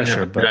 Well, No I didn't pressure,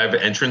 have, but- did I have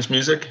entrance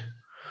music?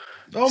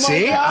 Oh my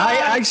See, God.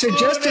 I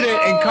suggested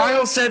it, and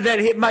Kyle said that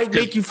it might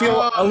make you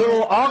feel a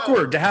little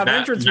awkward to have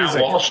entrance Matt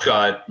music. Walsh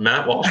got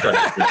entrance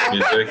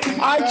music.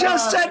 I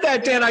just said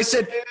that, Dan. I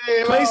said,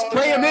 play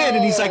him in.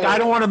 And he's like, I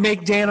don't want to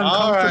make Dan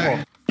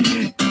uncomfortable.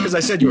 Because I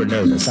said you were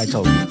nervous. I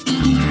told you.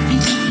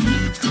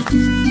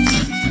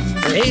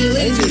 Hey,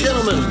 ladies and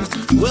gentlemen,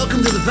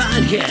 welcome to the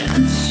podcast.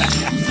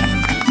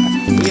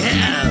 We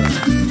have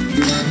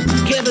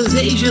Kevin's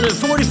agent of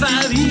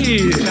 45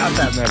 years, Not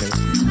that many.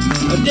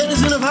 a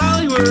denizen of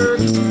Hollywood,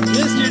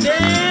 Mr.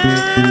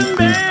 Dan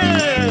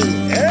Mann.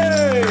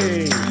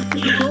 Hey!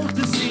 We hope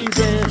to see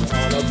Dan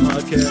on a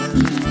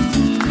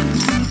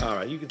podcast. All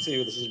right, you can see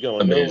where this is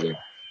going. Amazing.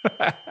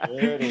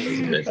 There it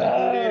is.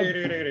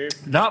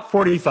 Amazing. Not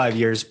 45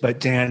 years, but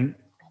Dan,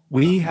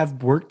 We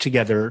have worked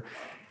together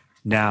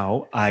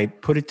now. I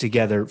put it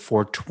together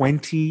for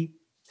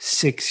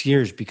 26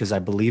 years because I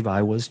believe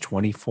I was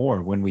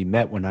 24 when we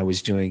met, when I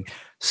was doing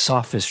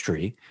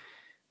sophistry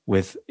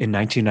in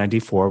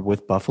 1994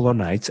 with Buffalo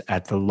Nights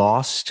at the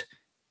Lost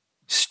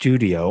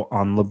Studio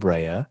on La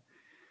Brea,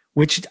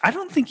 which I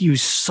don't think you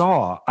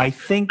saw. I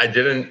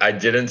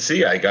didn't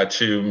see. I got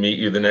to meet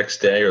you the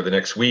next day or the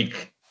next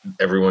week.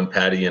 Everyone,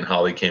 Patty and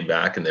Holly, came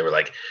back and they were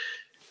like,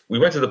 we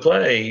went to the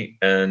play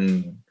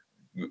and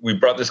we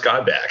brought this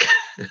guy back.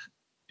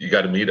 You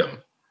got to meet him.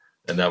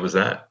 And that was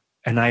that.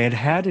 And I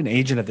had an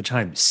agent at the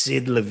time,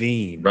 Sid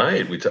Levine.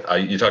 Right.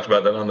 You talked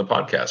about that on the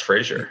podcast,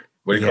 Frazier.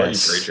 What do you call you,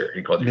 Frazier?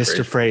 He called you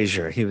Mr.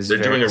 Frazier. He was. They're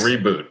doing a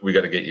reboot. We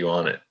got to get you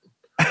on it.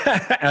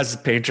 As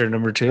painter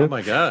number 2. Oh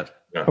my God.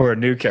 Yeah. Or a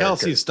new character.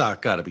 Kelsey's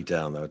stock got to be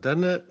down though,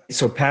 doesn't it?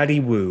 So Patty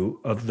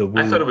Wu of the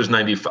Wu. I thought it was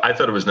 95. I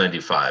thought it was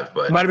 95,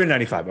 but it might have been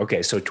 95.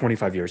 Okay, so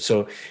 25 years.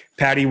 So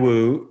Patty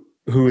Wu,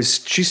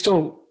 she's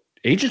still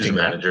agenting. She's a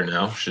manager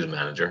now. She's a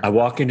manager. I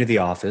walk into the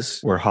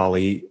office where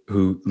Holly,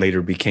 who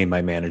later became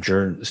my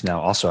manager, is now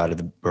also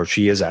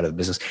she is out of the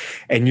business,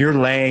 and you're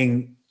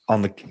laying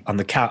on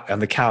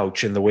the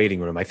couch in the waiting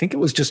room. I think it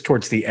was just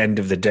towards the end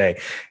of the day,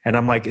 and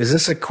I'm like, "Is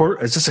this a courier?"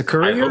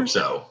 I hope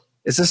so.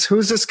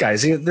 Who's this guy?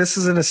 This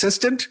is an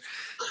assistant?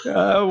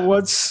 And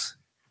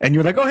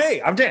you're like, "Oh,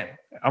 hey, I'm Dan.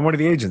 I'm one of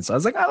the agents." I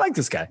was like, "I like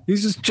this guy.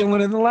 He's just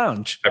chilling in the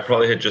lounge." I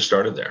probably had just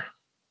started there.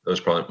 That was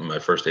probably my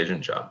first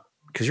agent job.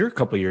 Because you're a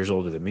couple years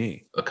older than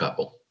me. A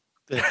couple.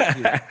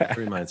 It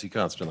reminds you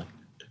constantly.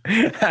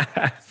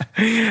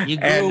 You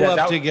grew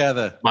up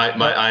together. My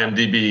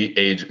IMDb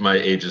age, my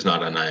age is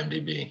not on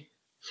IMDb.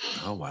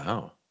 Oh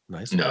wow,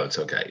 nice. No, it's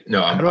okay.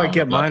 No, how do I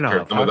get mine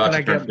off? I'm about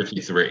to turn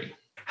 53.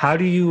 How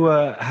do you?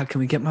 How can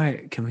we get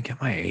my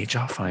age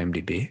off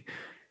IMDb?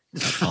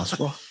 Is that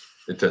possible?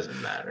 It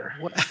doesn't matter.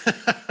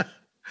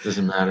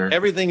 Doesn't matter.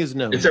 Everything is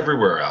known. It's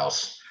everywhere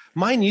else.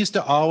 Mine used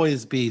to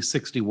always be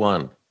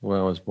 61 when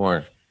I was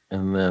born,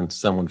 and then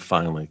someone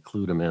finally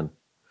clued him in.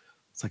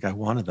 It's like I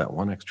wanted that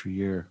one extra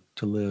year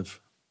to live.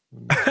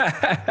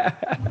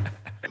 Kevin,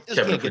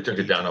 if we took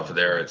it down over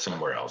there, it's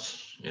somewhere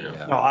else. You know,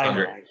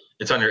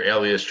 it's on your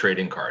alias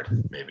trading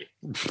card, maybe.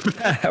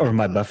 Or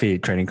my Buffy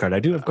trading card. I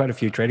do have quite a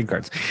few trading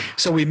cards.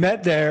 So we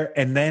met there,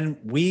 and then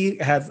we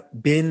have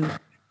been,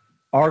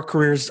 our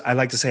careers, I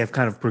like to say, have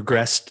kind of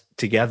progressed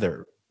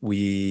together.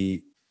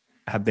 We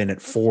have been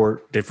at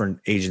 4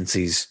 different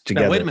agencies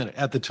together. Now, wait a minute.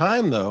 At the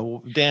time,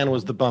 though, Dan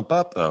was the bump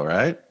up, though,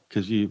 right?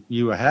 Because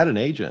you had an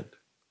agent.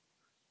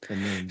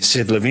 And then,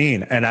 Sid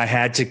Levine, and I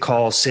had to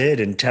call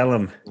Sid and tell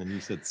him. And you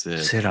said,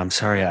 Sid, I'm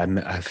sorry, I'm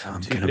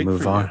going to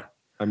move on.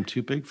 I'm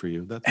too big for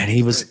you. And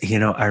he was,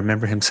 I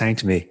remember him saying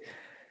to me,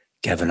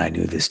 Kevin, I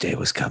knew this day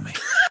was coming.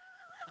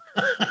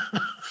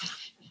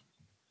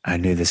 I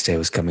knew this day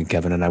was coming,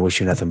 Kevin, and I wish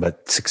you nothing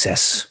but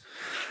success.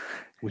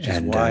 Which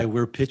is why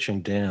we're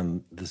pitching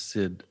Dan the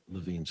Sid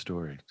Levine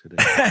story today.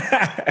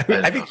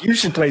 I think you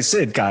should play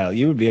Sid, Kyle.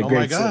 You would be a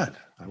great Sid. Oh, my God.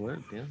 I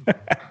would, yeah.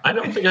 I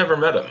don't think I ever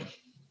met him.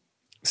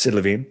 Sid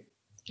Levine?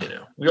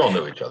 We all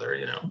know each other,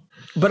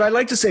 But I'd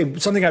like to say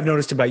something I've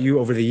noticed about you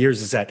over the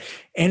years is that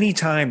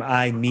anytime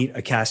I meet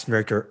a casting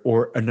director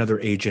or another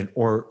agent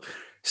or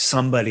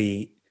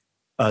somebody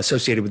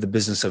associated with the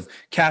business of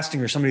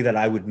casting or somebody that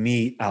I would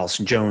meet,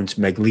 Allison Jones,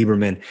 Meg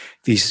Lieberman,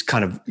 these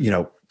kind of,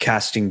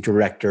 casting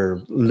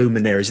director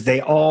luminaries,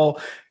 they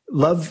all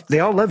love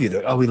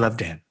you. Oh, we love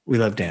Dan. We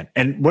love Dan.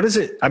 And what is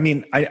it? I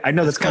mean, I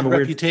know that's kind of a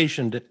weird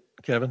reputation,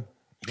 Kevin.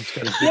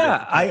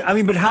 Yeah, I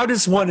mean, but how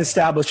does one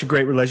establish a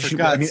great relationship?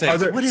 For God's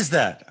sake, what is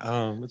that?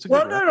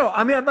 No.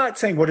 I mean, I'm not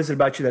saying what is it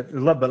about you that you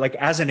love, but like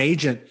as an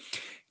agent,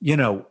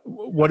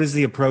 what is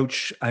the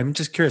approach? I'm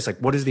just curious, like,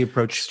 what is the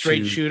approach?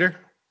 Straight shooter?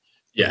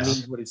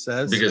 Yes. What he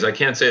says? Because I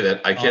can't say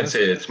that. I can't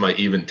say it's my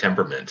even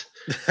temperament,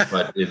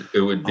 but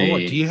it would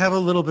be. Do you have a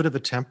little bit of a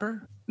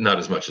temper? Not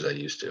as much as I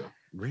used to.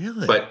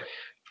 Really? But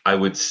I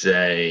would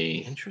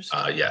say,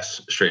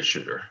 yes, straight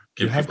shooter.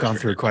 You have gone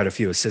through quite a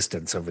few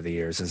assistants over the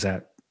years. Is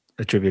that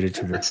attributed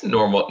to That's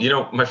normal.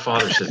 My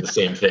father says the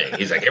same thing.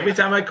 He's like, every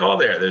time I call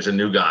there's a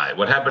new guy.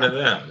 What happened to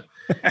them?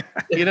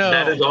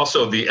 That is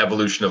also the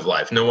evolution of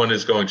life. No one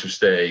is going to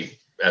stay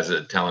as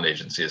a talent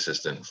agency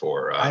assistant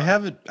for. I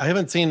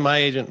haven't seen my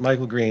agent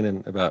Michael Green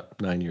in about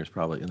 9 years,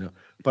 probably.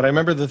 But I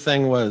remember the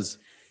thing was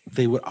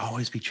they would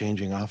always be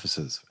changing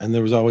offices, and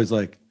there was always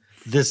like,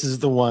 this is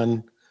the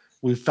one,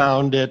 we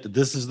found it.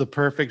 This is the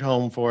perfect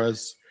home for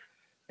us.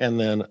 And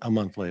then a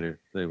month later,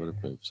 they would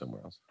have moved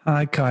somewhere else.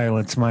 Hi, Kyle.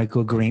 It's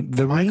Michael Green.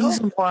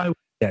 Reason why,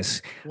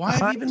 yes. Why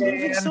have you been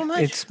moving so much?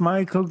 It's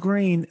Michael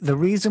Green. The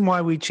reason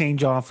why we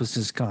change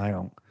offices,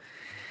 Kyle.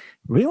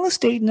 Real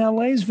estate in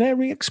LA is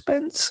very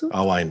expensive.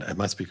 Oh, it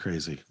must be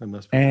crazy. It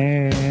must be.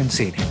 And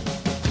scene.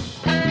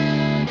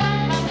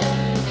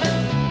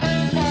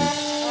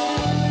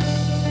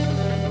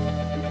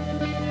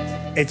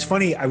 It's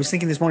funny. I was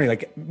thinking this morning,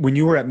 like when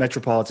you were at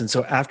Metropolitan.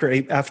 So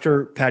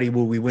after Patty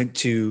Wu, we went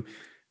to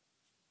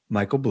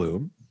Michael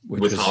Bloom,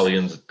 with Holly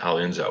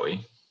and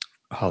Zoe.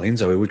 Holly and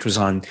Zoe, which was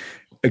on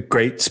a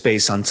great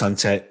space on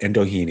Sunset and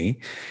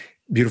Doheny.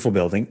 beautiful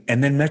building.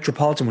 And then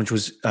Metropolitan, which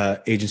was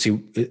agency,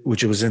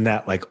 which was in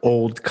that like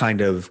old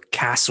kind of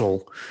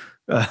castle.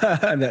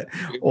 That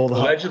old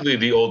allegedly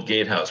the old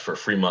gatehouse for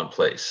Fremont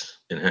Place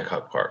in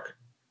Hancock Park.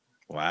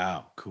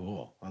 Wow,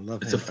 cool. I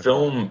love it. It's a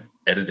film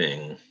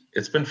editing.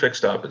 It's been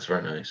fixed up. It's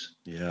very nice.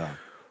 Yeah.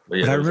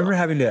 But I remember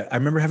having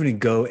to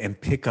go and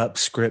pick up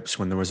scripts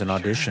when there was an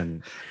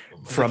audition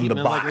from the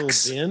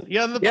box.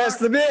 Yeah,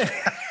 the bin.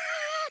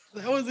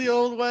 That was the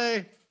old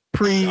way.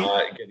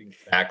 Getting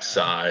back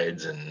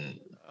sides and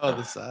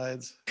the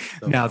sides.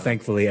 So now,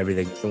 thankfully,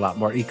 everything's a lot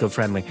more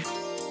eco-friendly.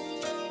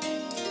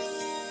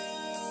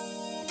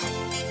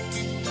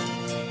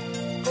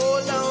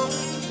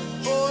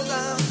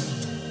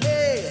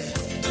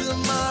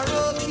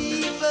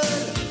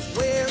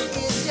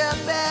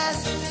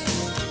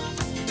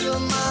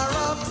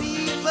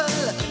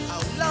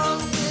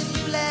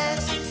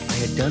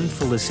 Done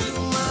Felicity,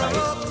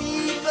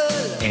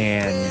 right?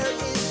 And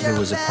there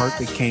was a part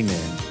that came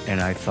in, and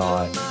I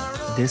thought,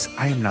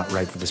 I am not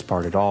right for this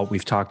part at all.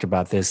 We've talked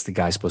about this. The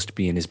guy's supposed to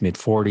be in his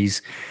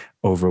mid-40s,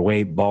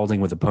 overweight,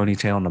 balding with a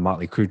ponytail and a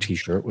Motley Crue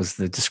t-shirt was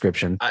the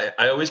description.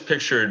 I always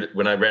pictured,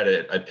 when I read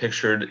it, I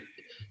pictured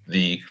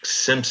the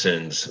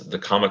Simpsons, the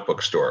comic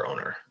book store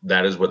owner.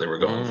 That is what they were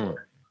going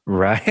for.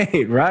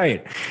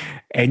 Right.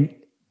 And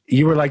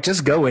you were like,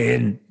 just go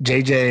in,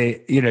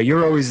 JJ.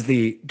 You're always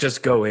the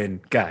just go in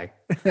guy.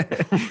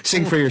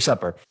 Sing for your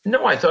supper.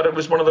 No, I thought it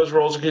was one of those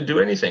roles that could do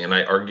anything. And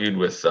I argued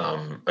with,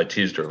 I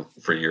teased her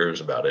for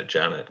years about it,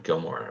 Janet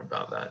Gilmore,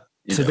 about that.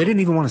 So they didn't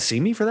even want to see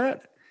me for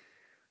that?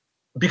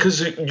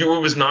 Because it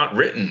was not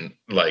written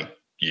like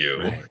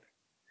you. Right.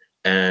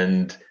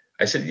 And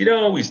I said,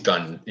 he's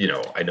done,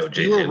 I know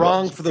JJ. You were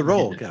wrong for the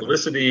role.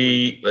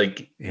 Felicity,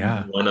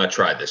 why not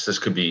try this? This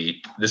could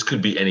be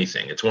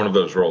anything. It's one of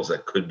those roles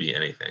that could be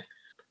anything.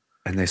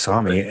 And they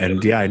saw me, and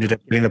I ended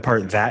up getting the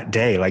part that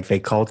day. Like they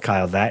called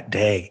Kyle that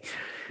day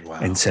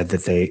and said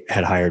that they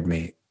had hired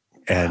me.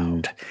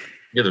 And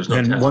there's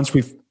no test. Once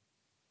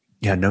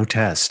no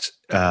test,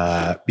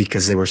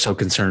 because they were so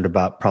concerned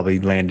about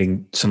probably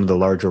landing some of the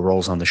larger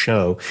roles on the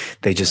show.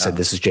 They just said,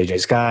 this is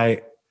JJ's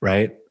guy,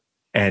 right?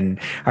 And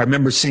I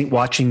remember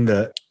watching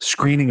the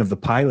screening of the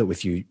pilot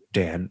with you,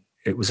 Dan.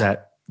 It was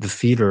at the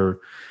theater,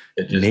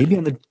 maybe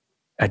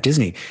at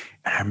Disney.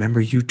 And I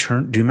remember do you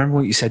remember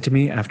what you said to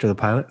me after the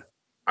pilot?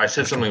 I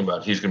said something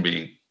about he's going to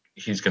be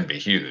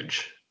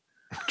huge.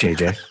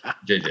 JJ.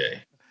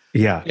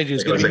 Yeah.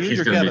 He's going to be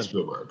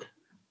Spielberg.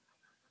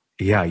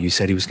 Yeah, you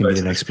said he was going to be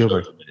the next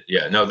Spielberg.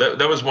 Yeah, no,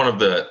 that was one of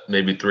the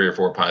maybe 3 or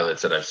 4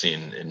 pilots that I've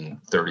seen in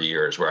 30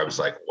 years where I was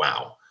like,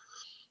 wow,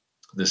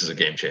 this is a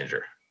game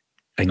changer.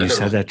 And you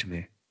said that to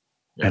me.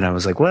 Yeah. And I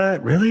was like,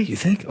 what? Really? You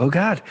think? Oh,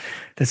 God,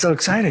 that's so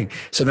exciting.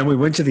 So then we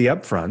went to the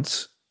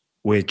upfronts,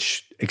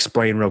 which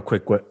explain real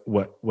quick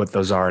what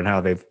those are and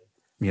how they've,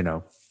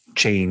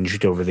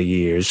 changed over the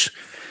years.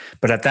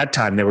 But at that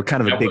time, they were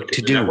kind of a big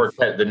to-do.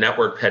 The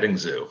network petting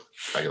zoo,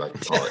 how you like to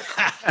call it.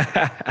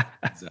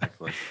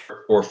 Exactly.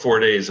 Or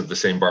 4 days of the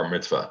same bar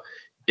mitzvah.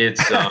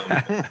 It's they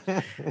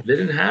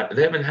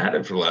haven't had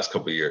it for the last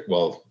couple of years.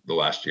 Well, the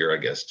last year, I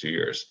guess, 2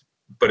 years.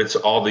 But it's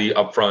all the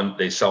upfront.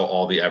 They sell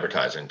all the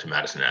advertising to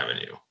Madison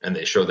Avenue, and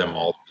they show them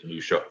all the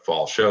new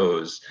fall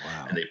shows,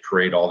 and they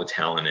parade all the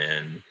talent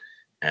in,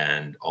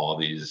 and all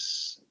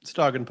these. It's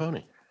dog and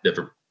pony.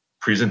 Different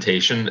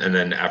presentation, and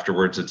then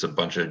afterwards, it's a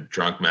bunch of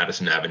drunk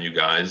Madison Avenue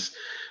guys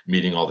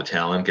meeting all the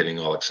talent, getting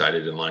all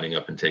excited, and lining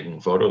up and taking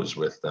photos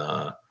with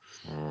the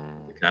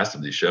cast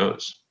of these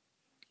shows.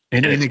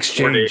 And in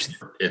exchange,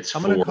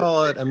 I'm going to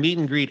call it a meet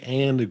and greet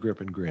and a grip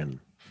and grin.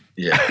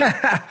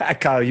 Yeah,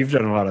 Kyle, you've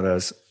done a lot of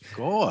those. Of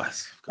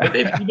course.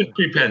 Even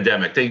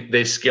pre-pandemic,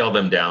 they scaled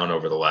them down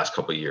over the last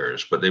couple of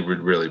years, but they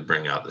would really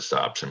bring out the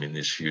stops. I mean,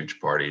 these huge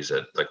parties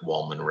at like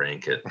Wallman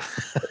Rink at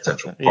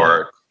Central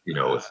Park,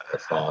 with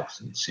Fox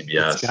and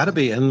CBS. It's got to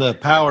be, and the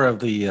power of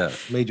the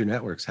major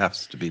networks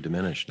has to be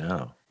diminished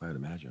now, I'd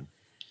imagine.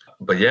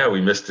 But yeah, we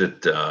missed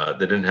it. They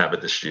didn't have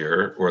it this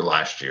year or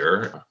last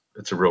year.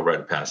 It's a real rite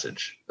of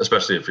passage,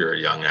 especially if you're a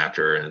young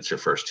actor and it's your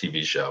first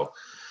TV show.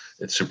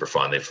 It's super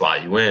fun. They fly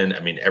you in.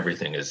 I mean,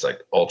 everything is like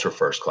ultra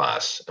first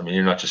class. I mean,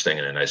 you're not just staying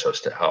in a nice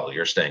hotel.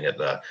 You're staying at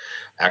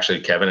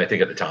actually, Kevin, I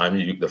think at the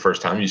time, the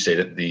first time you stayed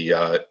at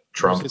the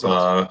Trump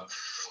Columbus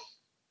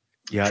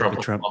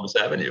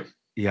Avenue.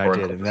 Yeah, I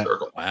did. And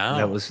wow.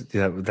 That was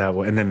that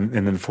one.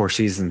 And then Four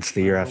Seasons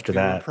the year after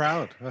that.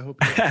 Proud. I hope.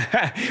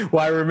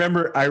 Well,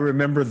 I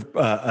remember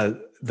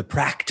The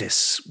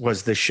Practice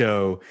was the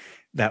show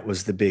that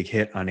was the big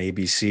hit on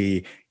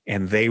ABC.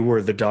 And they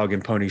were the dog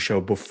and pony show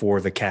before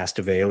the cast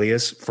of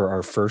Alias for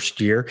our first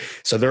year.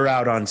 So they're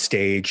out on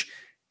stage,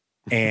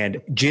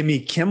 and Jimmy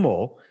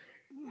Kimmel,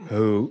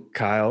 who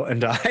Kyle,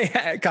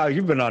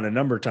 you've been on a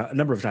number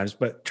of times,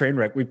 but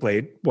Trainwreck we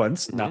played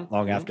once, not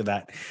long after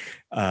that.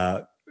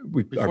 Our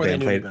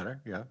band played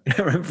better, yeah.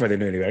 before they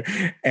knew any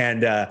better.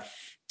 And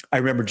I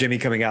remember Jimmy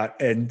coming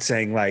out and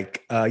saying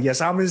like, yes,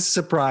 I'm as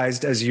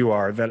surprised as you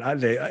are that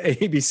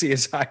ABC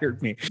has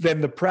hired me.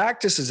 Then the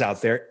practice is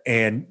out there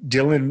and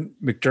Dylan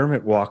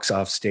McDermott walks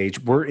off stage.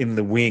 We're in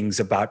the wings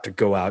about to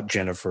go out,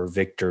 Jennifer,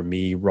 Victor,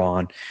 me,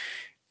 Ron,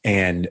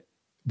 and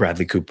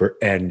Bradley Cooper.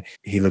 And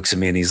he looks at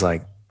me and he's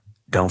like,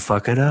 don't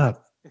fuck it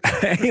up.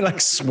 He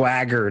like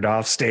swaggered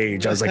off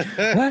stage. I was like,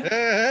 what?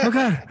 Oh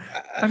God,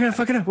 I'm going to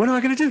fuck it up. What am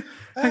I going to do?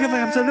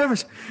 I'm so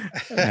nervous.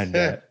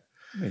 And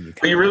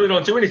but you really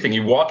don't do anything.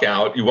 You walk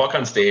out, you walk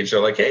on stage. They're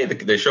like, hey,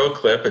 they show a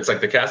clip. It's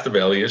like the cast of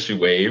Alias. You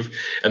wave,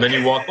 and then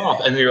you walk off.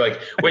 And you're like,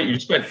 wait, you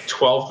spent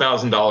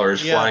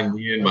 $12,000 flying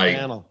me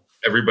and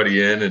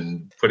everybody in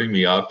and putting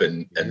me up,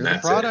 and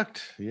that's the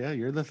product. Yeah,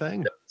 you're the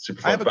thing. Yeah,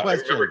 super fun. I have a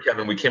question. I remember,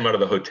 Kevin, we came out of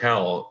the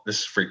hotel.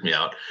 This freaked me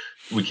out.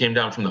 We came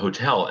down from the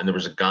hotel, and there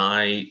was a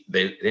guy.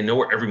 They know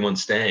where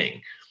everyone's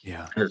staying.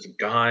 Yeah. And there's a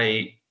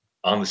guy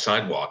on the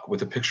sidewalk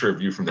with a picture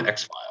of you from the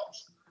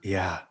X-Files.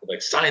 Yeah.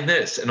 Like, sign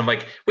this. And I'm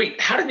like, wait,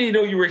 how did he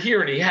know you were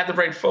here? And he had the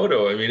right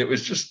photo. I mean, it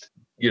was just,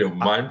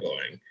 mind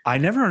blowing. I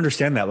never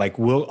understand that. Like,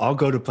 I'll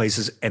go to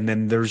places and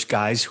then there's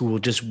guys who will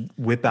just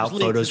whip out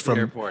photos from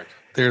the airport.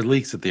 There are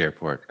leaks at the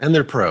airport and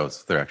they're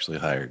pros. They're actually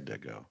hired to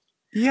go.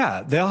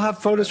 Yeah. They'll have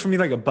photos from you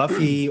like a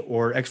Buffy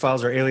or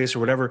X-Files or Alias or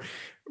whatever.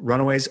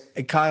 Runaways.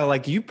 Kyle,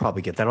 like you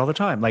probably get that all the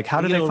time. Like,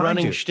 how do they find you? The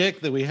running shtick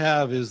that we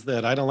have is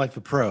that I don't like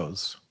the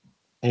pros.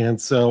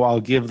 And so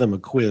I'll give them a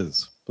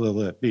quiz.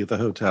 They'll be at the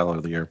hotel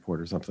or the airport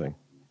or something.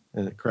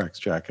 And it cracks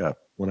Jack up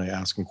when I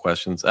ask him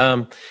questions.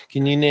 Can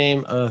you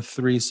name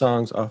 3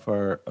 songs off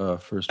our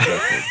first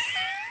record?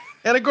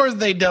 And of course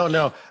they don't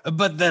know.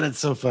 But then it's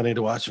so funny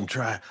to watch them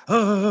try.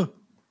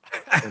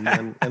 And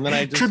then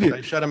I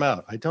shut them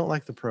out. I don't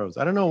like the pros.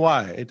 I don't know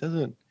why. It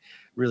doesn't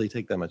really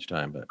take that much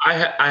time. But I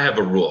have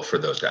a rule for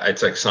those guys.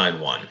 It's like sign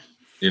 1.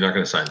 You're not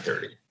going to sign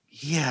 30.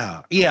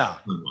 Yeah.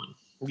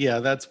 Yeah,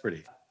 that's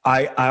pretty.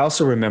 I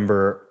also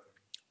remember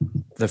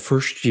the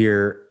first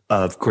year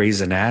of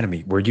Grey's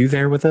Anatomy. Were you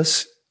there with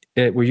us?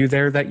 Were you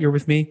there that year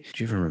with me?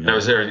 Do you even remember? I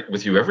was there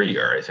with you every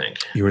year, I think.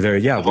 You were there,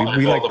 yeah.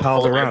 We like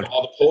palled around.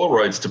 All the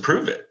Polaroids to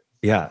prove it.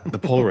 Yeah, the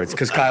Polaroids.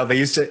 Because Kyle,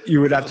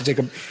 you would have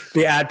to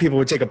the ad people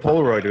would take a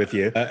Polaroid with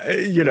you.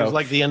 It was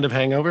like the end of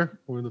Hangover.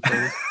 Where the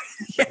photos.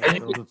 Yeah.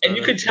 And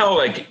you could tell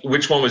like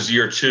which one was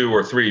year 2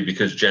 or 3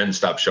 because Jen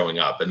stopped showing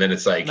up. And then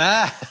it's like,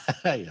 yeah.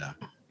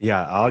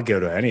 Yeah, I'll go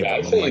to any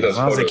of them. Like, as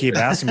long as they keep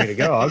asking me to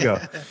go, I'll go.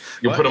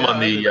 You'll put them on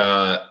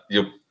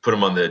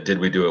the Did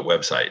We Do It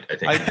website, I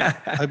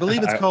think. I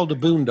believe it's called a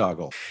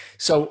boondoggle.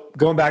 So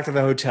going back to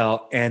the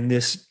hotel, and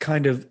this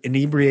kind of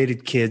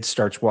inebriated kid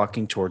starts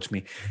walking towards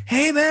me.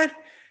 Hey, man.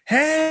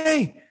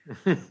 Hey,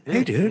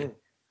 dude.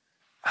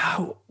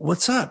 Oh,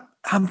 what's up?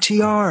 I'm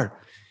TR.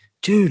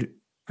 Dude,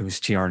 it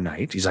was TR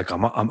Night. He's like,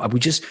 I'm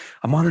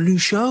on a new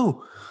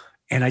show.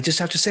 And I just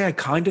have to say, I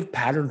kind of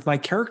patterned my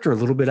character a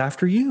little bit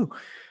after you.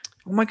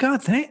 Oh my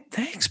God,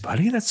 thanks,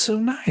 buddy. That's so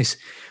nice.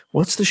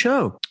 What's the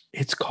show?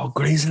 It's called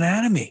Grey's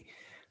Anatomy.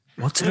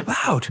 What's it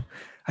about?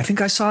 I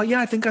think I saw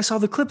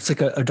the clip. It's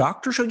like a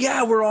doctor show.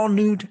 Yeah, we're all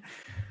nude.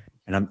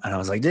 And I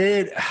was like,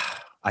 dude,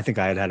 I think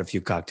I had a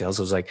few cocktails.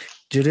 I was like,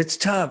 dude, it's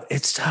tough.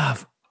 It's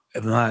tough.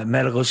 My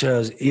medical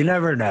shows, you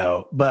never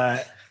know,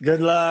 but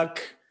good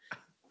luck.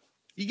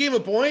 You gave a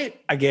point?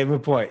 I gave him a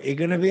point. It's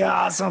going to be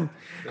awesome.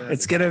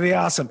 It's going to be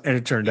awesome. And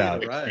it turned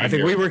out. Right. I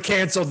think we were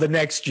canceled the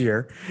next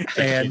year.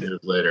 And years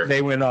later,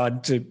 they went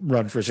on to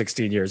run for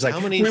 16 years. Like,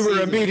 we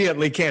were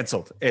immediately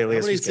canceled.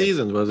 Alias. How many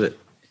seasons was it?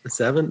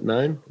 7,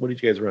 9? What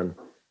did you guys run?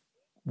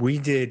 We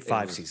did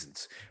 5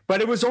 seasons.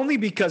 But it was only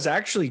because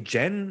actually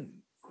Jen,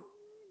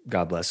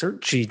 God bless her,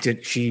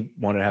 she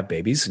wanted to have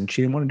babies and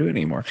she didn't want to do it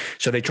anymore.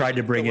 So they tried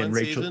to bring in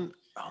Rachel. Season?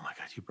 Oh my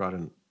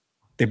God,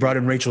 They brought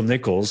in Rachel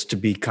Nichols to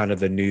be kind of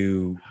the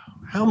new.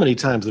 How many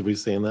times have we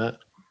seen that?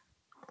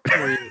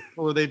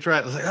 Or they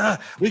tried, like,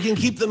 we can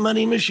keep the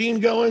money machine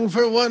going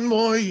for 1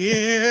 more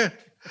year.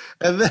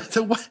 And that's that's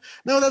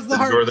the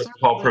hard.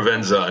 Paul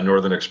Provenza,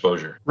 Northern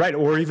Exposure. Right.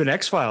 Or even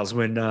X-Files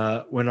when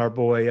our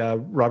boy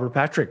Robert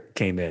Patrick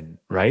came in,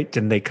 right?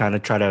 And they kind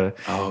of try to.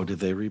 Oh, did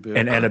they reboot?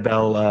 And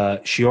Annabelle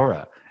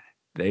Sciorra.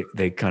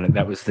 They kind of,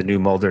 that was the new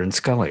Mulder and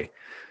Scully.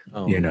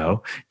 Oh.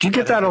 Do you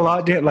get that a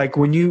lot? Like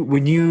when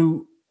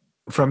you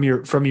from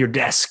your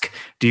desk,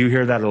 do you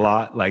hear that a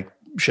lot? Like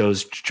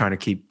shows trying to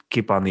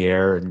keep on the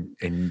air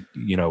and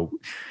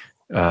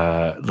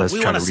let's.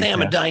 We want a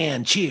Sam and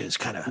Diane Cheers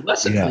kind of.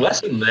 Less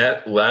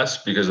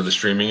because of the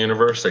streaming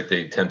universe. Like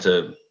they tend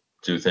to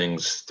do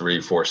things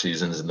 3-4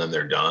 seasons and then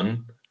they're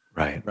done.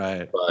 Right.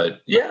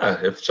 But yeah,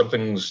 if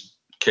something's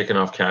kicking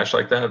off cash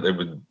like that,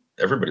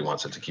 everybody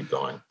wants it to keep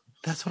going.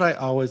 That's what I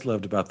always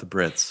loved about the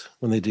Brits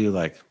when they do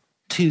like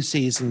 2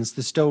 seasons.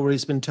 The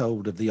story's been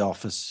told of The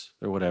Office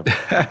or whatever.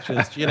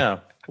 Just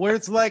where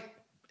it's like,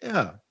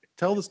 yeah,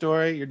 tell the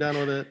story. You're done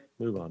with it.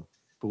 Move on.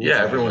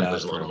 Yeah, everyone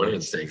has a lot of money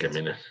at stake. I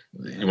mean,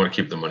 you want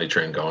to keep the money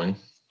train going,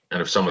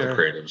 and if some of the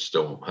creatives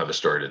still have a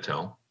story to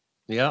tell,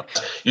 yeah,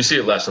 you see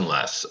it less and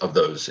less of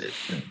those.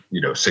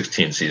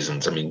 16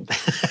 seasons. I mean,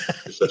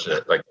 it's such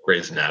a like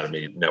Grey's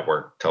Anatomy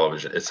network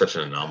television. It's such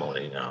an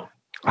anomaly now.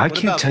 I What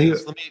can't about tell you.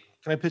 this?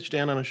 Can I pitch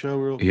Dan on a show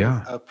real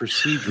Yeah. A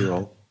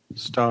procedural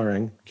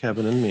starring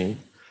Kevin and me.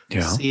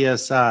 Yeah.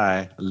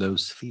 CSI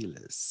Los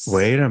Feliz.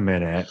 Wait a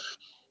minute.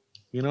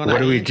 You know What I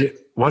do we mean? do?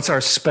 What's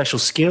our special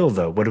skill,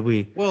 though? What do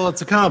we? Well,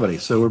 it's a comedy,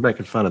 so we're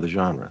making fun of the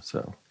genre.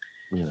 So,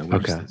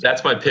 Okay.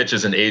 That's my pitch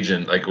as an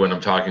agent. Like when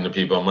I'm talking to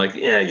people, I'm like,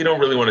 yeah, you don't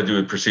really want to do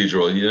a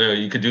procedural.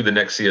 You could do the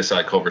next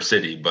CSI Culver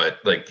City, but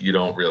like you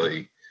don't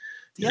really.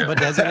 Yeah, but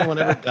has anyone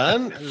ever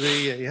done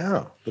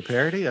the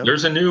parody?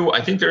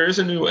 I think there is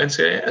a new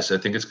NCIS. I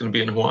think it's going to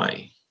be in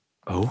Hawaii.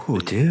 Oh,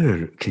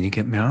 dude, can you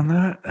get me on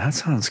that? That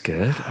sounds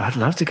good. I'd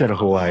love to go to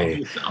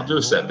Hawaii. I'll do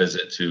a set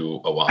visit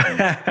to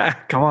Oahu.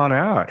 Come on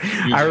out.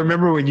 I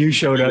remember when you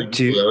showed up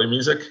to ukulele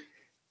music.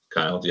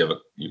 Kyle, do you have a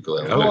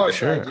ukulele? Oh,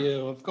 sure. I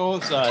do. Of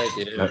course I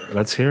do.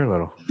 Let's hear a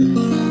little.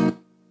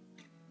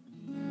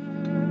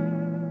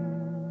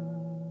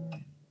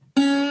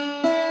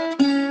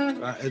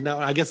 No,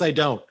 I guess I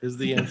don't, is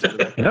the answer to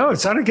that. No, it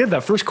sounded good.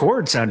 That first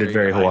chord sounded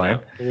very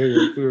Hawaiian.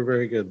 We were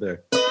very good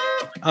there.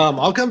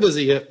 I'll come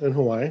visit you in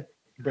Hawaii.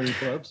 Bring you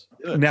clubs.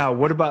 Now,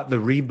 what about the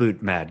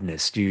reboot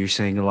madness? Do you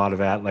seeing a lot of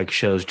that? Like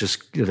shows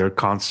they're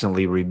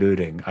constantly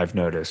rebooting, I've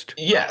noticed.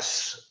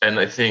 Yes. And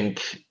I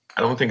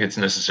don't think it's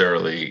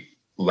necessarily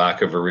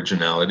lack of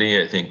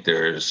originality. I think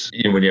there's,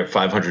 when you have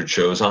 500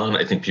 shows on,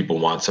 I think people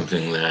want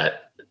something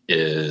that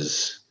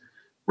is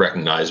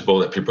recognizable,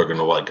 that people are going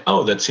to like,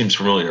 oh, that seems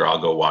familiar. I'll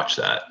go watch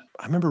that.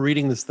 I remember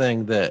reading this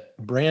thing that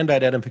brand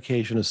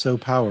identification is so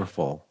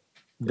powerful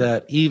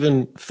that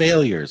even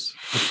failures,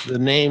 if the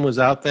name was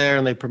out there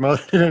and they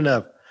promoted it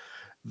enough,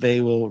 they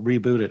will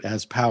reboot it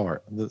as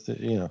power.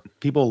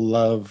 People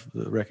love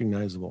the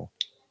recognizable.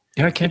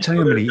 Yeah, I can't tell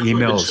you how many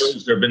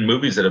emails. There have been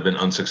movies that have been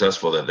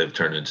unsuccessful that they've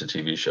turned into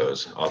TV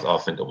shows. I'll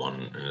think of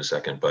one in a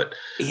second, but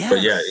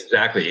yeah,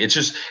 exactly. It's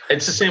the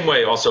same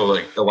way. Also,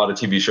 like a lot of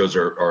TV shows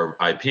are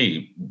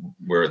IP,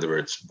 whether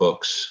it's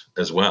books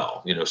as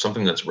well.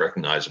 Something that's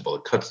recognizable.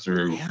 It cuts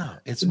through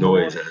it's the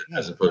noise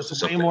as opposed to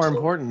something way more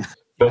important.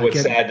 But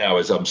what's sad now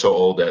is I'm so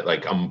old that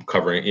like I'm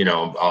covering.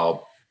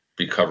 I'll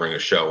be covering a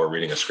show or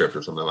reading a script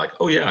or something like,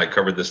 oh yeah, I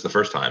covered this the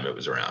first time it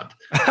was around.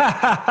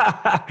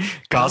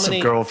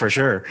 Gossip Girl for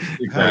sure.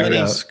 Exactly. How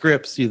many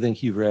scripts do you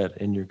think you've read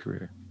in your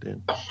career,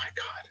 Dan? Oh my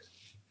God.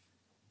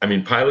 I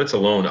mean, pilots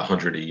alone,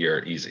 100 a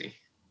year, easy.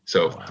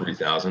 So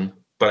 3,000.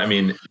 But I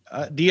mean,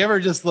 do you ever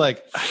just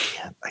like,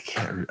 I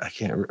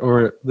can't,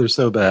 or they're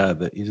so bad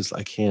that you just,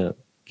 I can't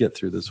get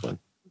through this one?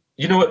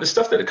 You know what? The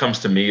stuff that it comes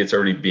to me, it's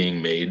already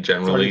being made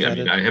generally. I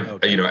mean, I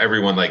have,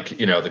 everyone like, the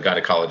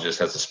gynecologist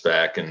has a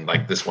spec and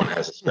like this one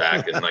has a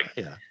spec and like,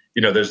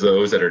 there's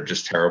those that are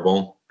just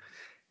terrible.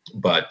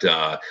 But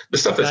the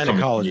stuff that's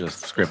coming.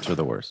 Gynecologist scripts are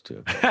the worst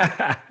too.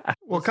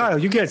 Well, Kyle,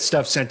 you get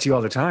stuff sent to you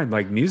all the time,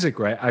 like music,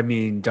 right? I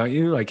mean, don't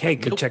you? Like, hey,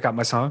 go check out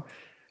my song.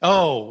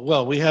 Oh,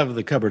 well, we have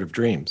the Cupboard of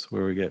Dreams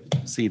where we get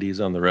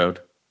CDs on the road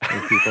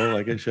with people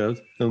like at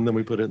shows, and then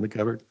we put it in the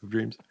Cupboard of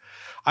Dreams.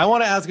 I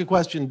want to ask a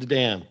question to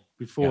Dan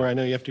before I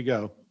know you have to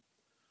go.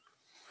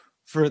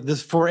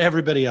 For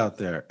everybody out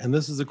there, and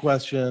this is a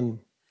question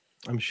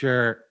I'm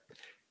sure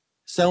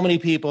so many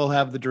people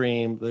have the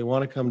dream. They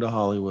want to come to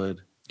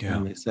Hollywood,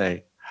 and they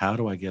say, how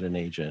do I get an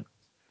agent?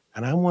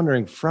 And I'm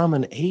wondering, from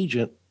an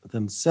agent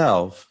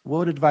themselves,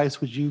 what advice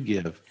would you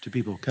give to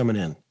people coming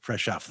in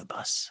fresh off the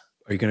bus?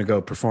 Are you going to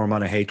go perform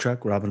on a hay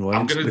truck, Robin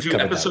Williams? I'm going to do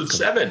episode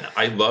 7.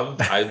 I love,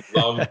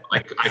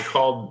 like, I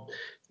called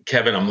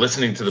Kevin, I'm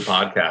listening to the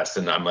podcast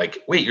and I'm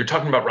like, wait, you're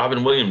talking about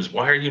Robin Williams.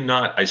 Why are you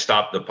not? I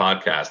stopped the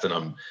podcast and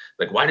I'm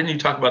like, why didn't you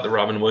talk about the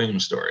Robin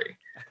Williams story?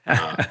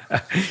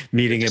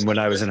 Meeting him when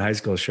I was in high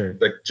school, sure.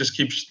 Like, just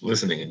keep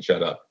listening and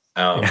shut up.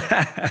 No,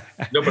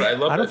 but I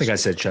love. I don't think I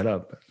said shut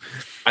up.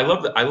 I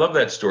love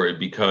that story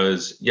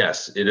because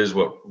yes, it is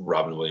what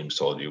Robin Williams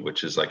told you,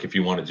 which is like, if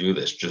you want to do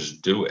this,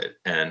 just do it.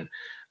 And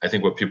I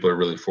think what people are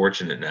really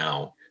fortunate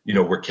now,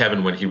 where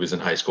Kevin, when he was in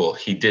high school,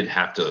 he did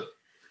have to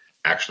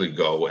actually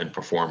go and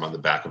perform on the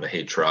back of a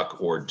hay truck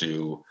or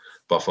do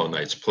Buffalo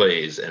Nights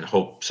plays and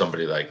hope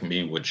somebody like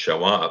me would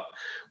show up.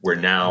 Where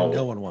now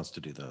no one wants to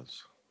do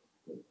those.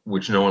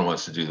 Which no one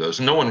wants to do those.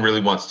 No one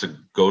really wants to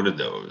go to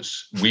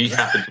those. We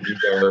happen to be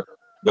there.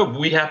 No,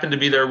 we happened to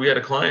be there. We had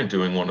a client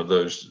doing one of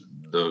those.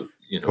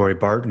 Corey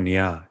Barton,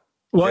 yeah.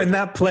 Well, in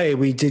that play,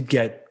 we did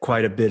get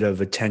quite a bit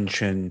of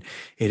attention.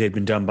 It had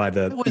been done by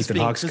the Ethan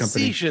Hawke's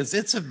company.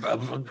 It's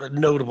a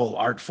notable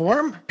art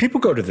form. People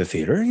go to the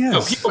theater, yes.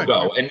 No, people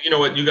go. And you know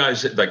what? You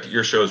guys, like,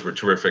 your shows were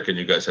terrific and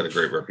you guys had a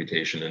great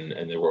reputation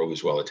and they were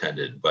always well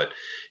attended. But,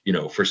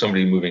 for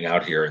somebody moving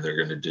out here and they're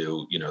going to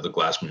do, the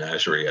Glass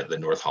Menagerie at the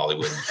North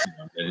Hollywood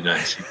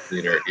 99th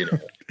Theater,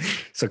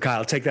 So,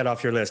 Kyle, take that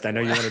off your list. I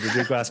know you wanted to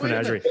do Glass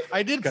Menagerie.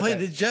 I did play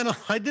the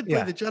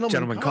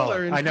gentleman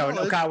caller. I know.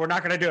 No, Kyle, we're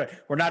not going to do it.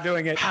 We're not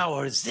doing it.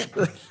 Power zip,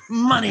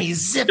 money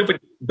zip. Yeah,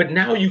 but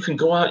now you can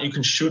go out, you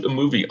can shoot a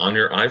movie on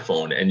your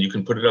iPhone and you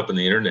can put it up on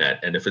the internet.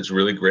 And if it's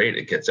really great,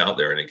 it gets out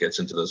there and it gets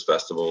into those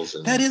festivals.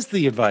 And that is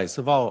the advice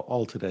of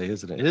all today,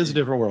 isn't it? It is a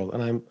different world.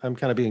 And I'm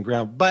kind of being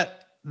ground,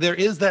 but there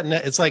is that.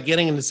 It's like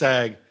getting into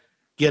SAG,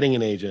 getting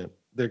an agent.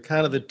 They're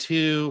kind of the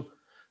two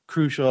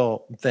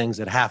crucial things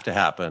that have to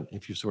happen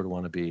if you sort of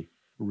want to be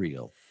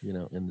real,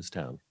 in this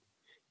town.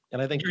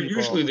 And I think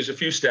usually there's a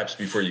few steps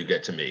before you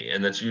get to me.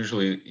 And that's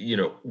usually,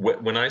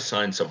 when I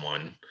sign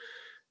someone,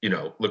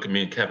 look at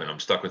me and Kevin, I'm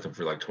stuck with him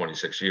for like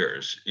 26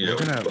 years. We're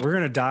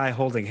gonna die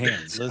holding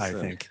hands. Listen, I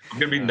think I'm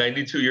gonna be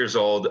 92 years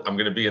old. I'm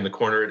gonna be in the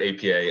corner at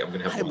APA.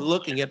 I'm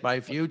looking at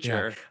my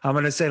future. Yeah. I'm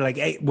gonna say like,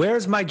 hey,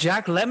 where's my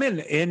Jack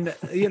Lemmon in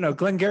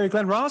Glengarry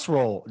Glen Ross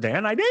role?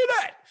 Dan, I need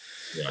it.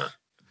 Yeah.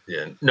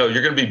 No,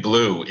 you're gonna be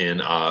Blue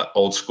in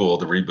Old School,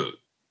 the reboot.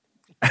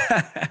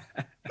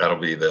 That'll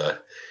be the.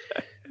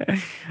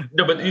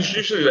 No, but it's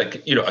usually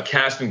like, a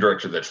casting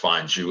director that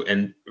finds you,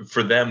 and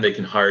for them, they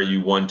can hire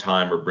you one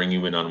time or bring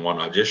you in on one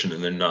audition,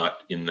 and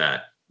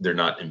they're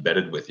not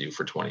embedded with you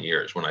for 20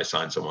 years. When I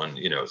sign someone,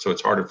 so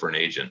it's harder for an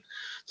agent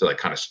to like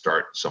kind of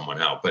start someone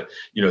out. But,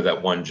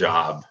 that one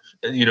job,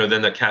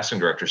 then the casting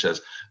director says,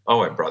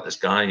 oh, I brought this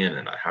guy in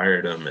and I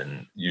hired him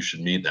and you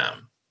should meet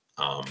them.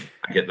 I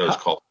get those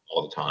calls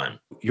all the time.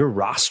 Your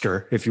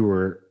roster, if you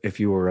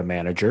were a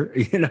manager,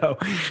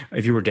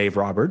 if you were Dave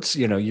Roberts,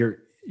 your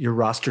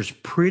roster's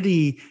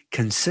pretty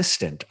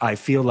consistent. I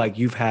feel like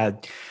you've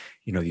had,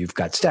 you've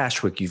got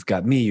Stashwick, you've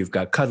got me, you've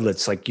got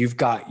Cudlitz, like you've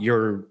got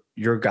your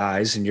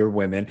guys and your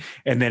women.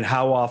 And then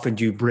how often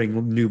do you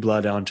bring new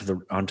blood onto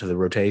the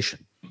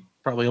rotation?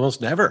 Probably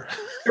almost never.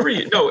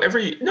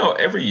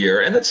 every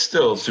year. And that's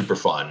still super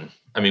fun.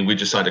 I mean, we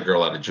just signed a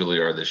girl out of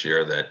Juilliard this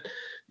year that,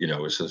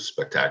 was so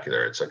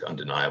spectacular. It's like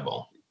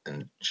undeniable.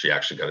 And she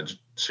actually got a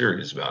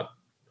series about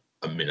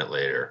a minute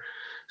later.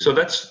 So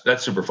that's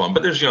super fun.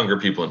 But there's younger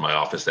people in my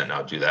office that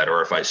now do that.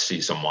 Or if I see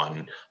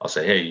someone, I'll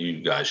say, hey,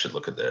 you guys should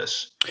look at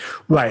this.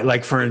 Right.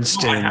 Like for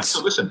instance,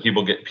 listen,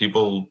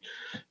 people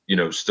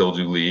still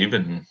do leave,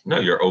 and no,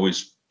 you're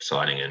always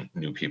signing in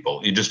new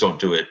people. You just don't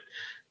do it.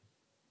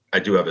 I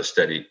do have a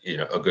steady,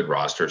 a good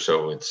roster.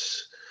 So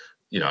it's,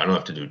 I don't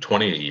have to do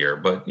 20 a year,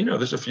 but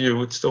there's a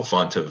few. It's still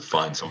fun to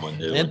find someone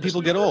new. And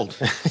people get old.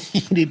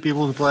 You need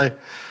people to play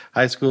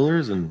high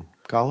schoolers and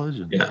college.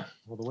 And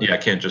I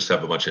can't just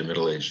have a bunch of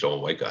middle-aged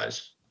old white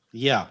guys.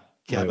 Yeah,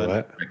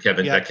 Kevin.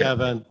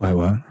 Kevin. Why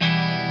what?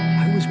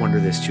 I always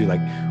wonder this too.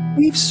 Like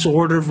we've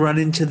sort of run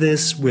into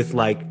this with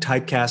like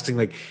typecasting.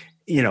 Like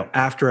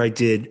after I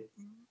did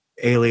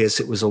Alias,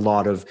 it was a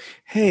lot of,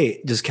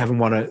 hey, does Kevin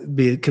want to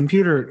be a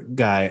computer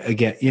guy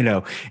again?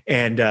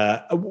 And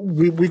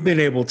we've been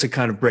able to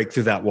kind of break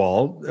through that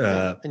wall.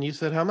 And you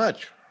said how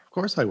much? Of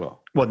course I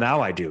will. Well,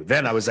 now I do.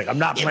 Then I was like, I'm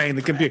not playing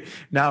the computer.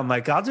 Now I'm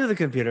like, I'll do the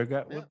computer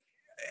guy. Yeah.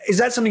 Is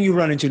that something you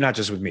run into, not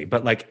just with me,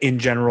 but like in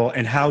general?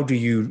 And how do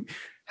you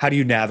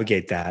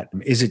navigate that?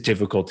 Is it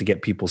difficult to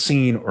get people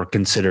seen or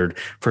considered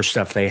for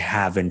stuff they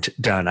haven't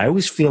done? I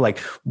always feel like,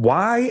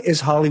 why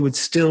is Hollywood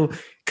still,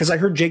 because I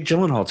heard Jake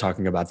Gyllenhaal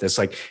talking about this,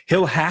 like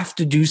he'll have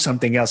to do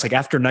something else. Like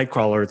after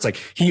Nightcrawler, it's like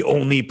he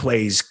only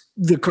plays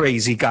the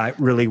crazy guy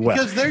really well.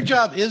 Because their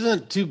job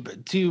isn't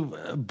to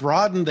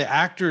broaden the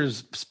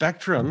actor's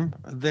spectrum.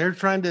 They're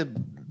trying to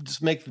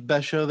just make the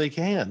best show they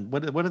can.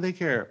 What do they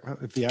care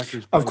if the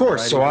actors? Of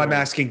course. So I'm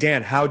asking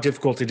Dan, how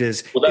difficult it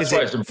is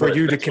for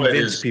you to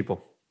convince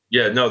people?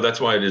 Yeah, no, that's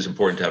why it is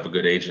important to have a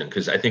good agent,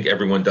 because I think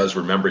everyone does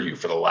remember you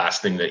for the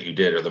last thing that you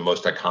did or the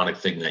most iconic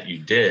thing that you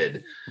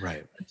did.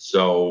 Right.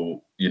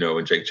 So,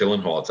 in Jake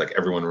Gyllenhaal, it's like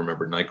everyone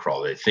remembered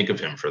Nightcrawler. They think of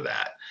him for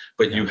that.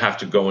 But you have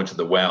to go into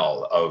the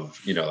well of,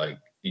 like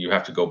you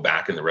have to go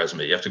back in the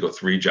resume. You have to go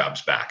 3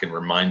 jobs back and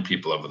remind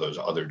people of those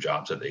other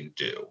jobs that they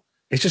do.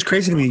 It's just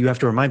crazy to me. You have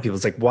to remind people.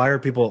 It's like, why are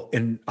people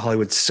in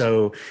Hollywood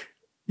so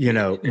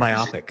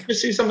myopic? You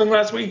see something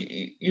last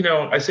week,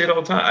 I say it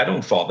all the time. I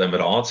don't fault them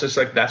at all. It's just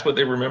like, that's what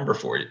they remember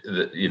for you.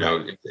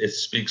 It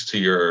speaks to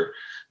your,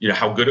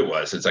 how good it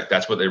was. It's like,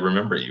 that's what they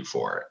remember you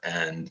for.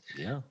 And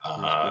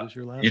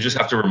you just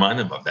have to remind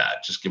them of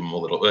that. Just give them a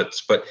little bit.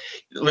 But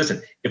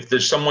listen, if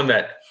there's someone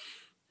that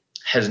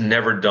has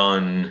never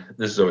done,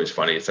 this is always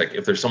funny. It's like,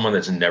 if there's someone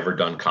that's never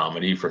done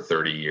comedy for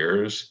 30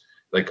 years,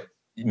 like,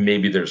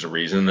 maybe there's a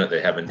reason that they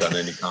haven't done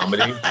any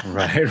comedy.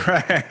 Right.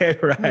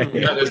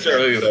 Not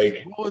necessarily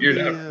like you're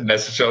not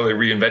necessarily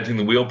reinventing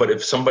the wheel, but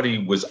if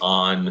somebody was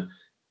on,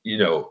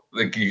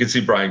 like you can see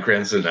Bryan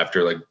Cranston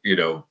after like,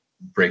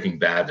 Breaking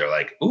Bad, they're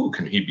like, ooh,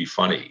 can he be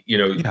funny?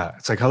 Yeah,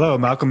 it's like, hello,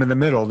 Malcolm in the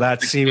Middle.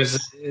 That scene was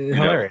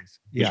hilarious.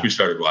 Which we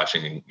started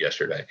watching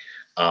yesterday.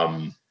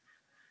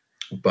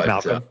 But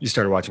Malcolm, you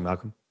started watching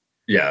Malcolm?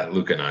 Yeah,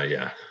 Luke and I,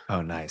 yeah.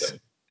 Oh, nice.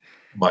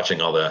 Watching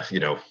all the,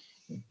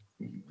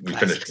 we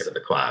finished Head of the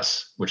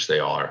Class, which they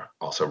are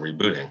also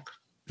rebooting.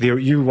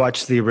 You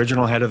watched the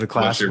original Head of the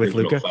Class with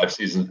Luca? 5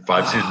 seasons of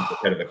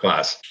Head of the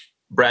Class.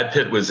 Brad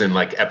Pitt was in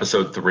like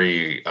episode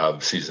 3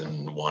 of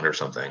season 1 or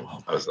something.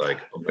 I was like,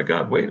 oh my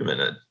God, wait a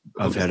minute.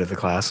 Of Head of the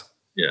Class?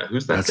 Yeah,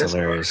 who's that? That's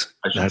hilarious.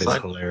 That is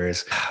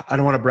hilarious. I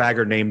don't want to brag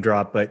or name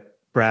drop, but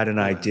Brad and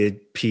I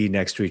did pee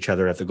next to each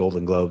other at the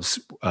Golden Globes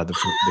the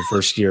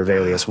first year of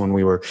Alias when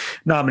we were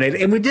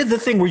nominated. And we did the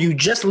thing where you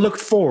just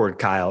looked forward,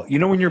 Kyle.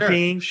 When you're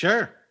peeing?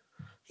 Sure.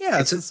 Yeah,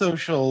 it's a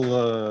social,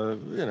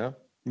 thing.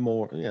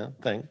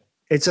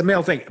 It's a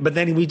male thing. But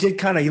then we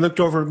did he looked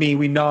over at me,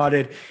 we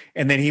nodded,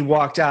 and then he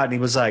walked out and he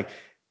was like,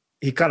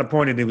 he kind of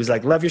pointed. He was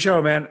like, "Love your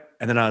show, man."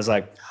 And then I was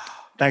like,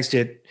 "Thanks,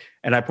 dude."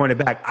 And I pointed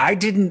back. I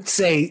didn't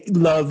say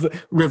 "Love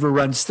River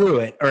Runs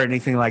Through It" or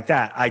anything like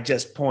that. I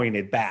just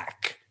pointed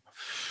back.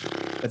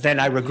 But then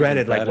I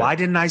regretted, like, why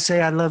didn't I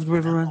say I loved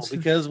River Runs Through It?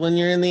 Because when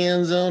you're in the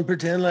end zone,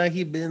 pretend like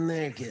you've been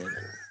there, Kevin.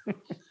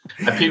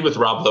 I peed with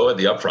Rob Lowe at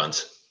the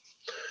upfronts.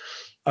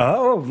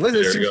 Oh, there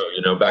you go.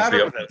 You know, back to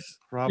the upfronts.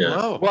 Rob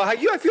Lowe. Well,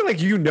 I feel like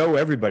you know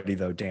everybody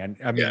though, Dan.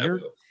 I mean,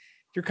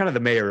 you're kind of the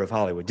mayor of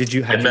Hollywood. Did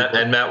you have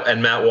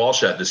Matt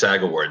Walsh at the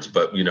SAG Awards?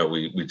 But you know,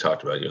 we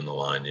talked about you in the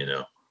line. You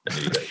know, I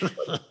knew you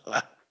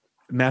guys.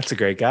 Matt's a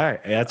great guy.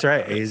 That's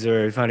right. He's a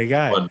very funny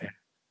guy.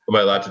 Am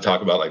I allowed to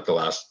talk about like the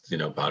last,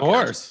 podcast? Of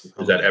course.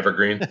 Is that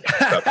evergreen?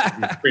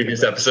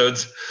 Previous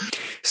episodes.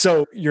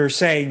 So you're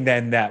saying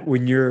then that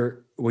when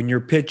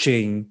you're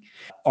pitching,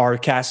 are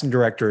casting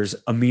directors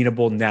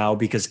amenable now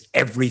because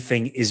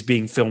everything is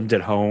being filmed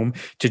at home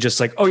to just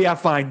like, oh yeah,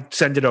 fine,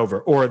 send it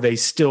over? Or are they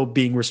still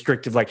being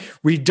restrictive? Like,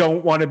 we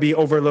don't want to be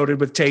overloaded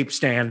with tape,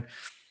 Stan.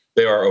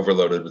 They are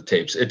overloaded with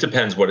tapes. It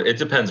depends what it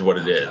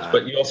is,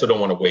 but you also don't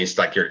want to waste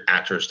like your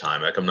actor's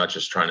time. Like, I'm not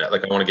just trying to,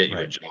 like, I want to get you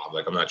a job.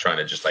 Like, I'm not trying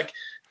to just like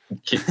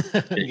keep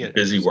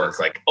busy work.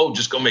 Like, oh,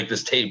 just go make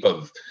this tape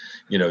of,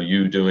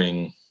 you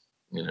doing,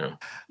 No,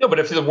 but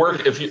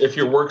if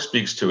your work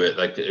speaks to it,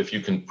 like if you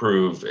can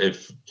prove and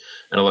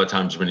a lot of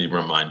times when you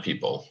remind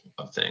people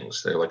of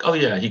things, they're like, oh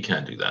yeah, he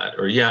can do that.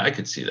 Or yeah, I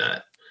could see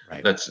that.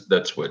 Right.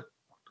 That's what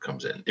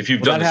comes in. If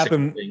you've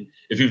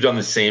done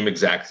the same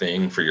exact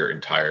thing for your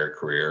entire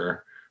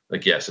career,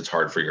 like, yes, it's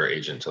hard for your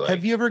agent to like.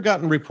 Have you ever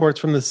gotten reports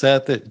from the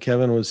set that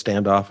Kevin was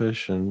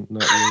standoffish and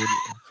not really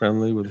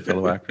friendly with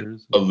fellow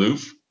actors?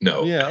 Aloof?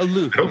 No. Yeah,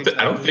 aloof.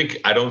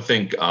 I don't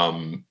think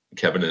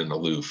Kevin and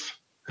aloof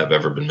have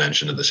ever been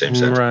mentioned in the same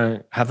sentence.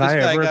 Right. Have I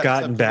ever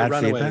gotten bad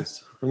feedback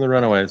from the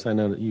Runaways? I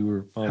know that you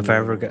were. Have I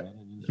ever got?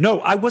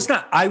 No, I was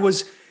not. I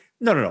was.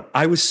 No.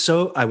 I was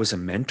a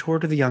mentor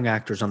to the young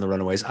actors on the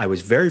Runaways. I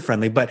was very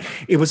friendly, but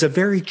it was a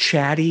very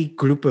chatty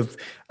group of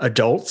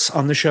adults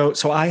on the show.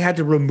 So I had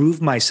to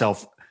remove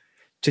myself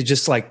to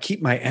just like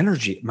keep my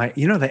energy,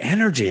 the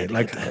energy.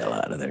 Like, get the hell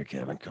out of there,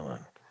 Kevin. Come on.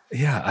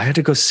 Yeah, I had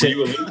to go sit.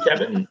 Were you aloof,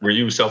 Kevin? Were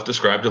you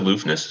self-described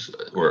aloofness?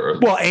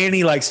 Well,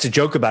 Annie likes to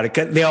joke about it.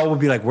 They all would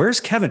be like, "Where's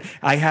Kevin?"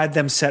 I had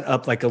them set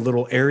up like a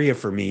little area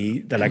for me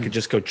that I could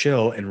just go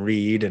chill and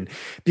read, and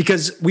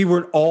because we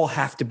would all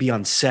have to be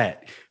on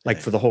set like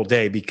for the whole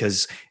day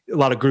because a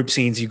lot of group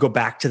scenes, you go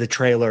back to the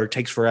trailer, it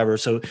takes forever.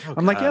 So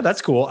I'm like, yeah,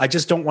 that's cool. I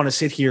just don't want to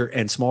sit here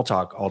and small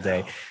talk all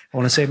day. I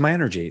want to save my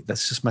energy.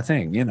 That's just my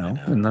thing, and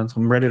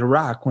I'm ready to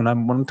rock when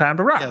time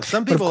to rock. Yeah,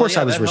 some people, but of course,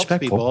 I was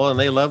respectful, and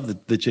they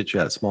love the chit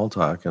chat, small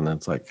talk, and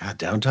it's like, God,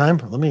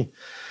 downtime. Let me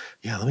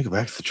go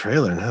back to the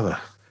trailer and have a.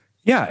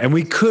 Yeah, and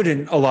we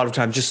couldn't a lot of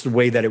times just the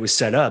way that it was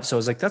set up. So I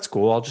was like, that's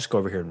cool. I'll just go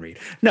over here and read.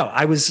 No,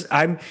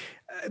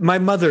 my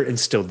mother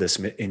instilled this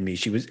in me.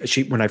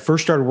 She when I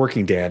first started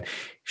working, Dan,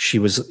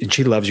 and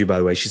she loves you, by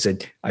the way. She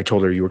said, I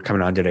told her you were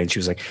coming on today, and she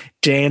was like,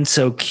 Dan's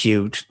so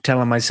cute.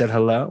 Tell him I said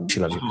hello.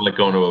 She loves you. Like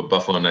going to a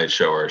Buffalo Night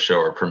show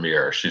or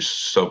premiere. She's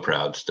so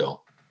proud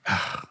still.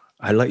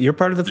 You're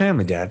part of the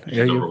family, Dad.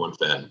 You're number one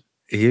fan.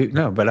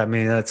 But I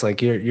mean, that's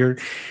like you're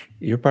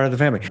part of the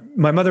family.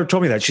 My mother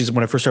told me that.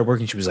 When I first started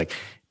working, she was like,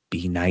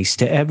 be nice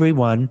to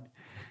everyone.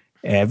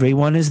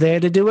 Everyone is there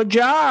to do a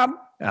job.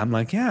 I'm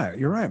like, yeah,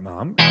 you're right,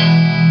 Mom.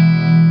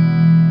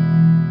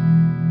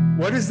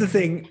 What is the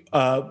thing,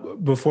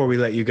 before we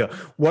let you go,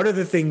 what are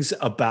the things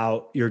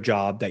about your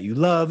job that you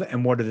love,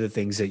 and what are the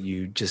things that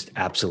you just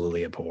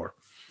absolutely abhor?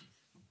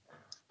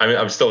 I mean,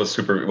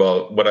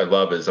 what I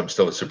love is I'm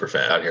still a super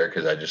fan out here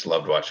because I just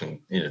loved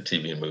watching,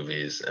 TV and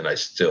movies, and I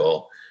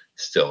still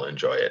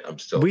enjoy it.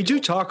 We do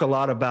talk a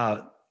lot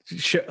about,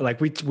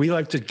 we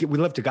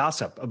love to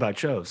gossip about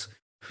shows.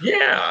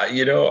 Yeah.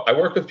 I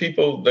work with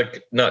people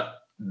like not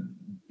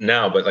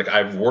now, but like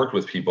I've worked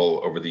with people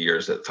over the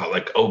years that thought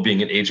like, oh,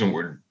 being an agent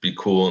would be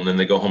cool. And then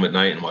they go home at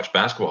night and watch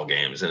basketball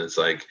games. And it's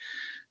like,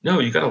 no,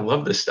 you got to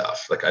love this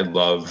stuff. Like I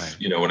love,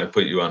 when I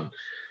put you on,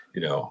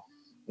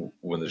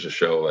 when there's a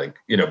show like,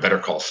 Better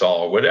Call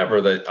Saul or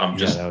whatever that I'm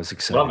just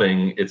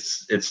loving,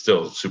 it's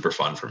still super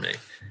fun for me.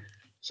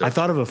 So. I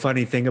thought of a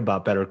funny thing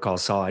about Better Call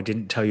Saul. I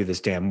didn't tell you this,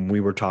 Dan, when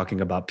we were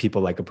talking about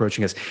people like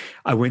approaching us.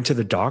 I went to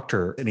the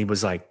doctor and he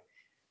was like,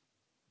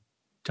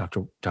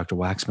 Dr.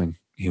 Waxman,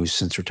 he was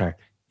since retired.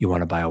 You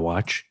want to buy a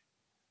watch?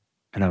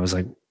 And I was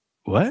like,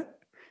 what?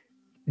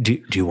 Do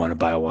you want to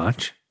buy a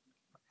watch?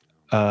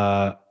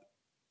 No.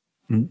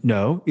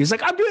 He's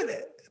like, I'm doing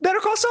it. Better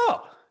Call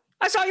Saul.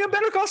 I saw you in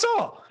Better Call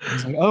Saul. I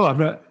was like,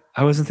 oh,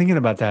 I wasn't thinking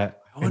about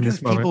that. I wonder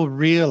if people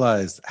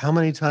realized how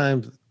many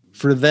times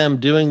for them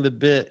doing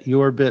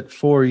your bit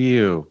for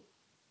you,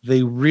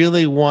 they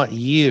really want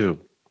you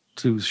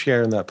to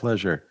share in that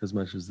pleasure as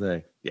much as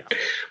they. Yeah.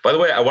 By the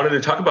way, I wanted to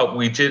talk about,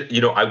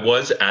 I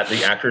was at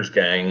the Actors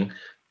Gang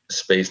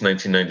Space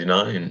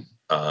 1999,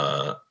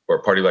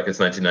 or Party Like It's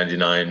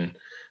 1999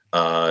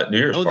 New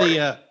Year's party.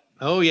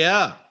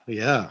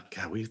 Yeah.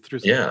 God, we threw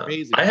some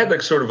crazy. I had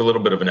like sort of a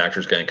little bit of an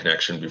Actors Gang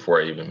connection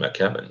before I even met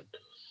Kevin.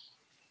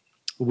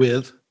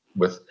 With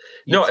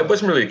No, it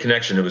wasn't really a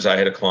connection. It was, I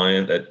had a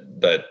client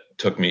that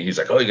took me, he's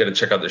like, oh, you got to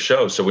check out the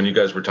show. So when you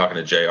guys were talking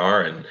to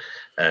JR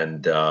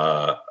and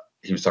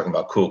he was talking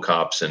about Cool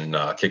Cops and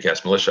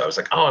Kick-Ass Militia, I was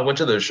like, oh, I went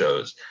to those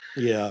shows.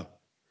 Yeah.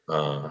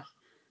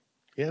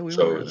 It was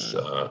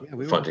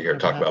fun to hear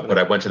talk about. But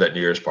I went to that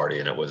New Year's party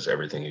and it was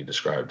everything you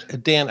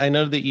described. Dan, I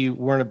know that you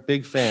weren't a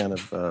big fan of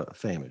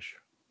Famish.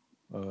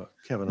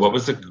 Kevin, what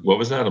was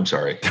that? I'm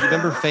sorry.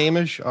 Remember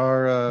Famish,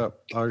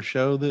 our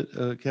show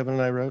that Kevin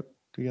and I wrote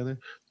together?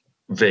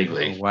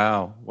 Vaguely.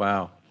 Oh,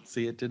 wow.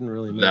 See, it didn't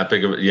really that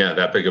big of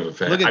a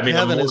fan. Look at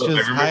Kevin is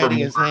just hiding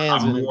his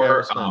hands in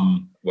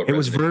embarrassment. It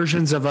was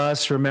versions of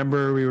us.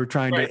 Remember, we were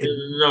trying to.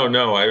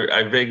 No.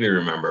 I vaguely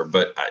remember,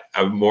 but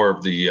I'm more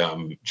of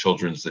the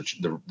children's,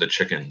 the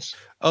chickens.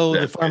 Oh,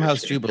 the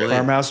Farmhouse Jubilee.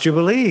 Farmhouse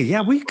Jubilee.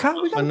 Yeah, we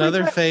got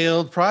another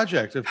failed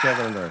project of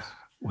Kevin and us.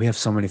 We have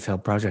so many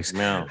failed projects.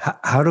 No.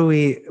 How do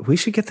we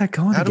should get that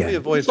going again? How do we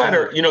avoid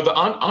Insider? The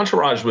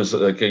Entourage was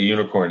like a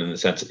unicorn in the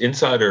sense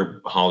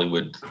Insider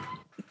Hollywood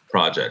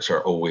projects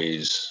are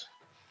always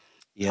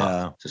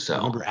tough to sell.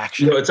 Remember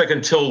action. It's like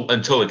until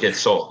it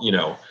gets sold.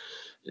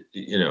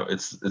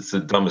 It's the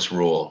dumbest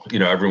rule.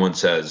 Everyone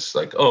says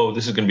like, oh,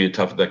 this is going to be a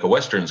tough, like a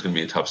Western's going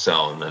to be a tough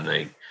sell, and then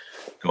they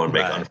go and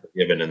make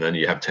Unforgiven, and then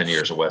you have 10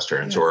 years of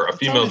Westerns or a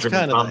female-driven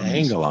kind of the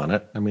angle on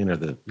it. I mean, or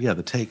the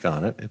take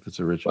on it if it's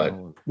original.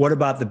 But what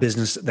about the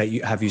business that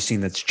you seen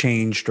that's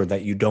changed, or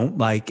that you don't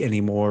like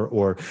anymore,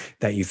 or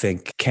that you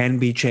think can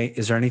be changed?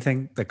 Is there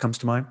anything that comes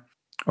to mind,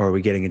 or are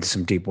we getting into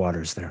some deep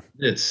waters there?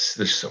 There's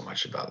so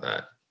much about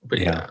that, but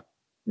yeah.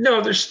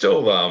 No, there's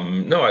still I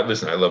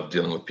love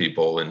dealing with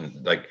people,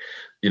 and like,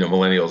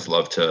 millennials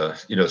love to,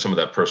 some of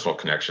that personal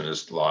connection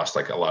is lost.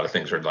 Like a lot of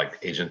things are like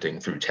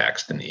agenting through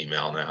text and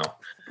email now.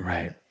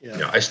 Right.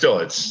 Yeah. It's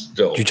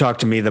still. Do you talk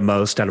to me the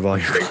most out of all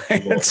your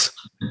clients?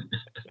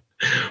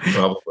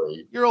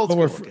 Probably. You're old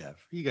school, Kev.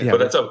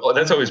 But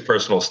that's always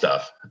personal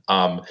stuff.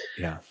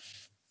 Yeah.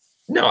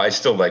 No, I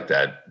still like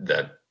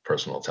that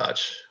personal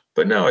touch,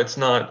 but no, it's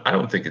not. I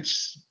don't think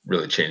it's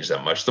really changed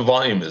that much. The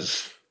volume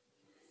is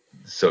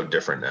so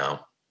different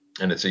now,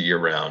 and it's a year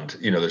round.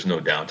 There's no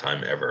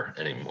downtime ever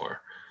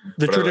anymore.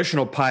 The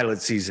traditional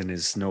pilot season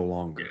is no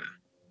longer. Yeah,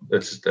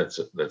 that's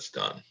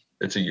done.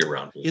 It's a year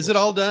round. Is it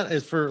all done?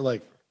 Is for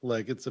like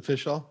it's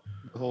official?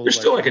 There's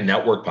still like a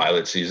network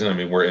pilot season. I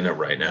mean, we're in it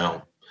right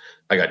now.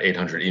 I got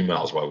 800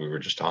 emails while we were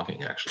just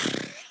talking,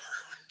 actually.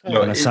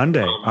 On a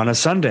Sunday.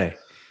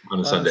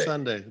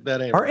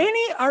 That ain't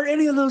are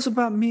any of those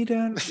about me,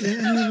 Dan?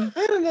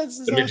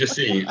 Let me just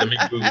see. Let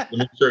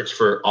me search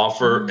for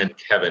Offer and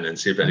Kevin and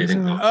see if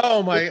anything.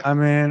 Oh my! I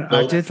mean,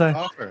 I did like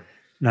Offer.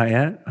 Not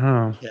yet.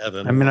 Oh,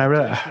 Kevin. I mean, I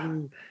really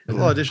a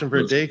little audition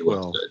for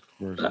Dayquil.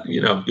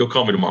 You'll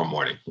call me tomorrow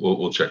morning.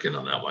 We'll check in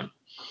on that one.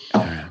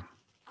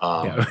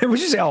 Would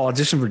you say I'll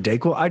audition for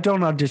Dayquil? I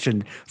don't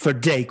audition for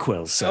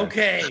Dayquil, sir.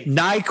 Okay.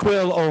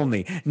 NyQuil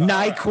only.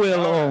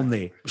 NyQuil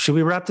only. Should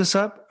we wrap this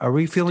up? Are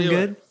we feeling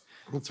good?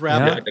 Let's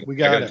wrap it. We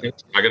got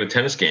it. I got a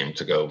tennis game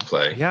to go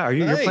play. Yeah,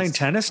 you're playing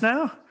tennis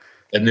now?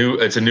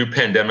 It's a new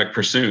pandemic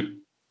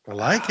pursuit. I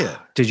like it.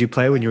 Did you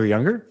play when you were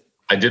younger?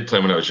 I did play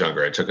when I was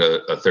younger. I took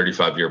a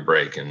 35-year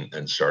break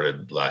and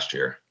started last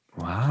year.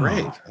 Wow.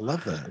 Great. I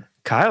love that.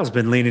 Kyle's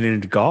been leaning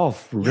into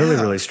golf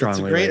really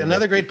strongly.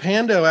 Another great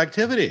Pando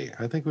activity.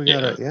 I think we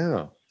got it.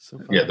 Yeah. So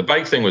the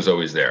bike thing was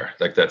always there.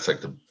 Like that's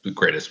like the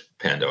greatest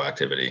Pando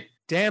activity.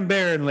 Dan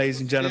Barron, ladies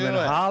and gentlemen,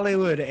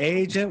 Hollywood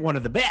agent, one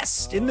of the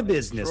best in the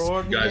business.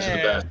 You guys are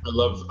the best.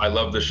 I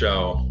love the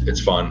show. It's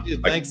fun.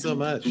 Dude, thanks so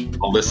much.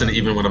 I'll listen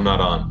even when I'm not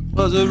on.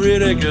 Was a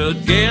really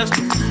good guest.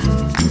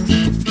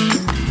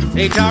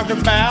 He talked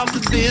about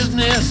the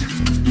business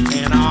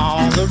and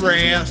all the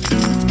rest.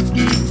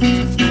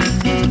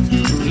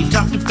 He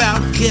talked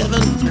about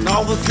Kevin and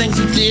all the things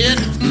he did.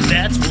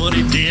 That's what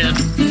he did.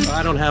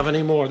 I don't have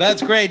any more.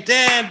 That's great.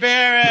 Dan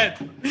Barron.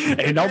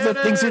 And all the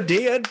things he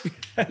did.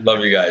 Love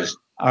you guys.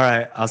 All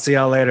right. I'll see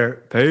y'all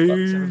later. Peace.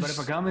 Thanks everybody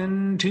for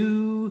coming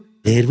to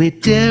Did We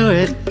Do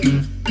It?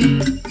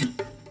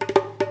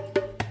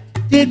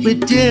 Did we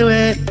do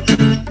it?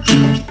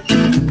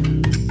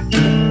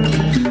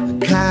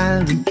 Kyle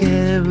and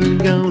Kevin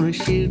gonna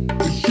shoot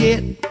the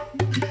shit.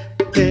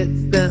 Put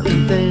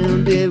something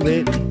down, did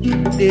we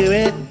do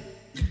it?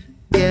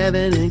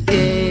 Kevin and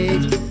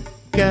Gage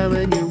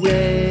coming your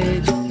way.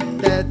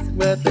 That's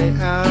what they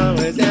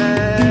always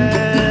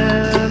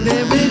are.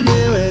 Did we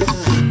do it?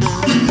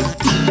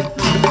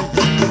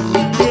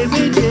 Did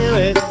we do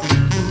it?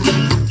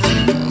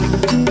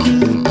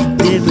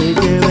 Did we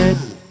do it?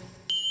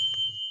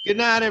 Good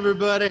night,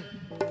 everybody.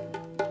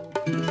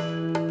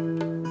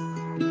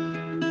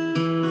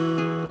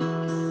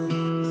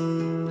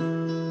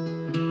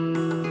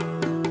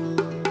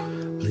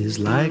 Please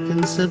like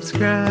and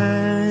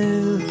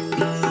subscribe.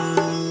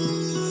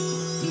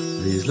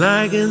 Please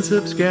like and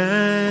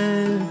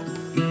subscribe.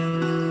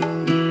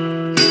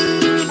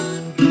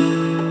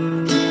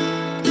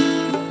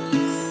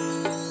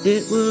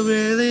 It will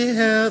really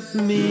help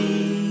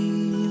me.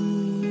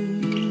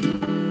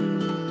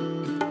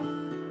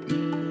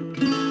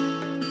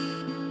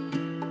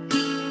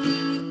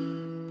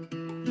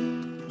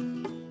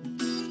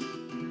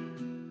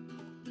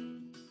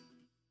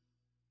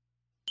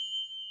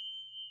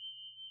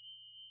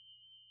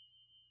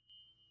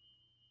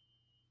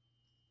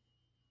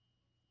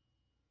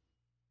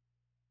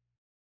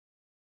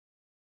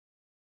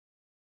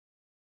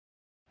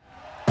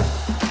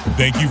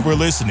 Thank you for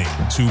listening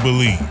to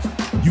Believe.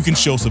 You can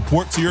show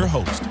support to your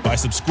host by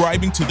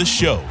subscribing to the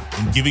show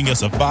and giving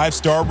us a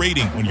 5-star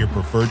rating on your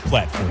preferred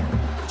platform.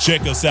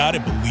 Check us out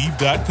at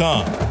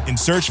Believe.com and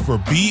search for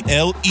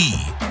BLEAV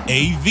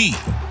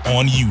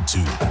on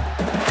YouTube.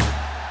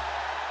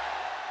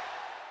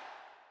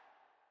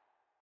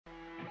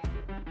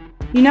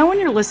 You know when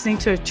you're listening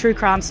to a true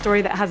crime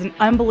story that has an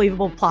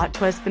unbelievable plot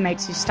twist that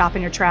makes you stop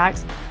in your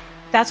tracks?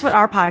 That's what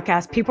our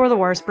podcast, People Are the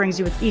Worst, brings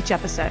you with each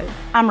episode.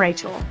 I'm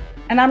Rachel.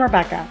 And I'm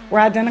Rebecca. We're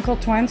identical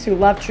twins who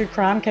love true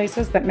crime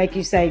cases that make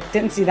you say,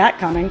 didn't see that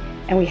coming,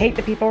 and we hate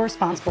the people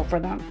responsible for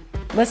them.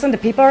 Listen to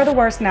People Are the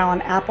Worst now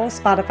on Apple,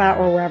 Spotify,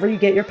 or wherever you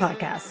get your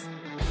podcasts.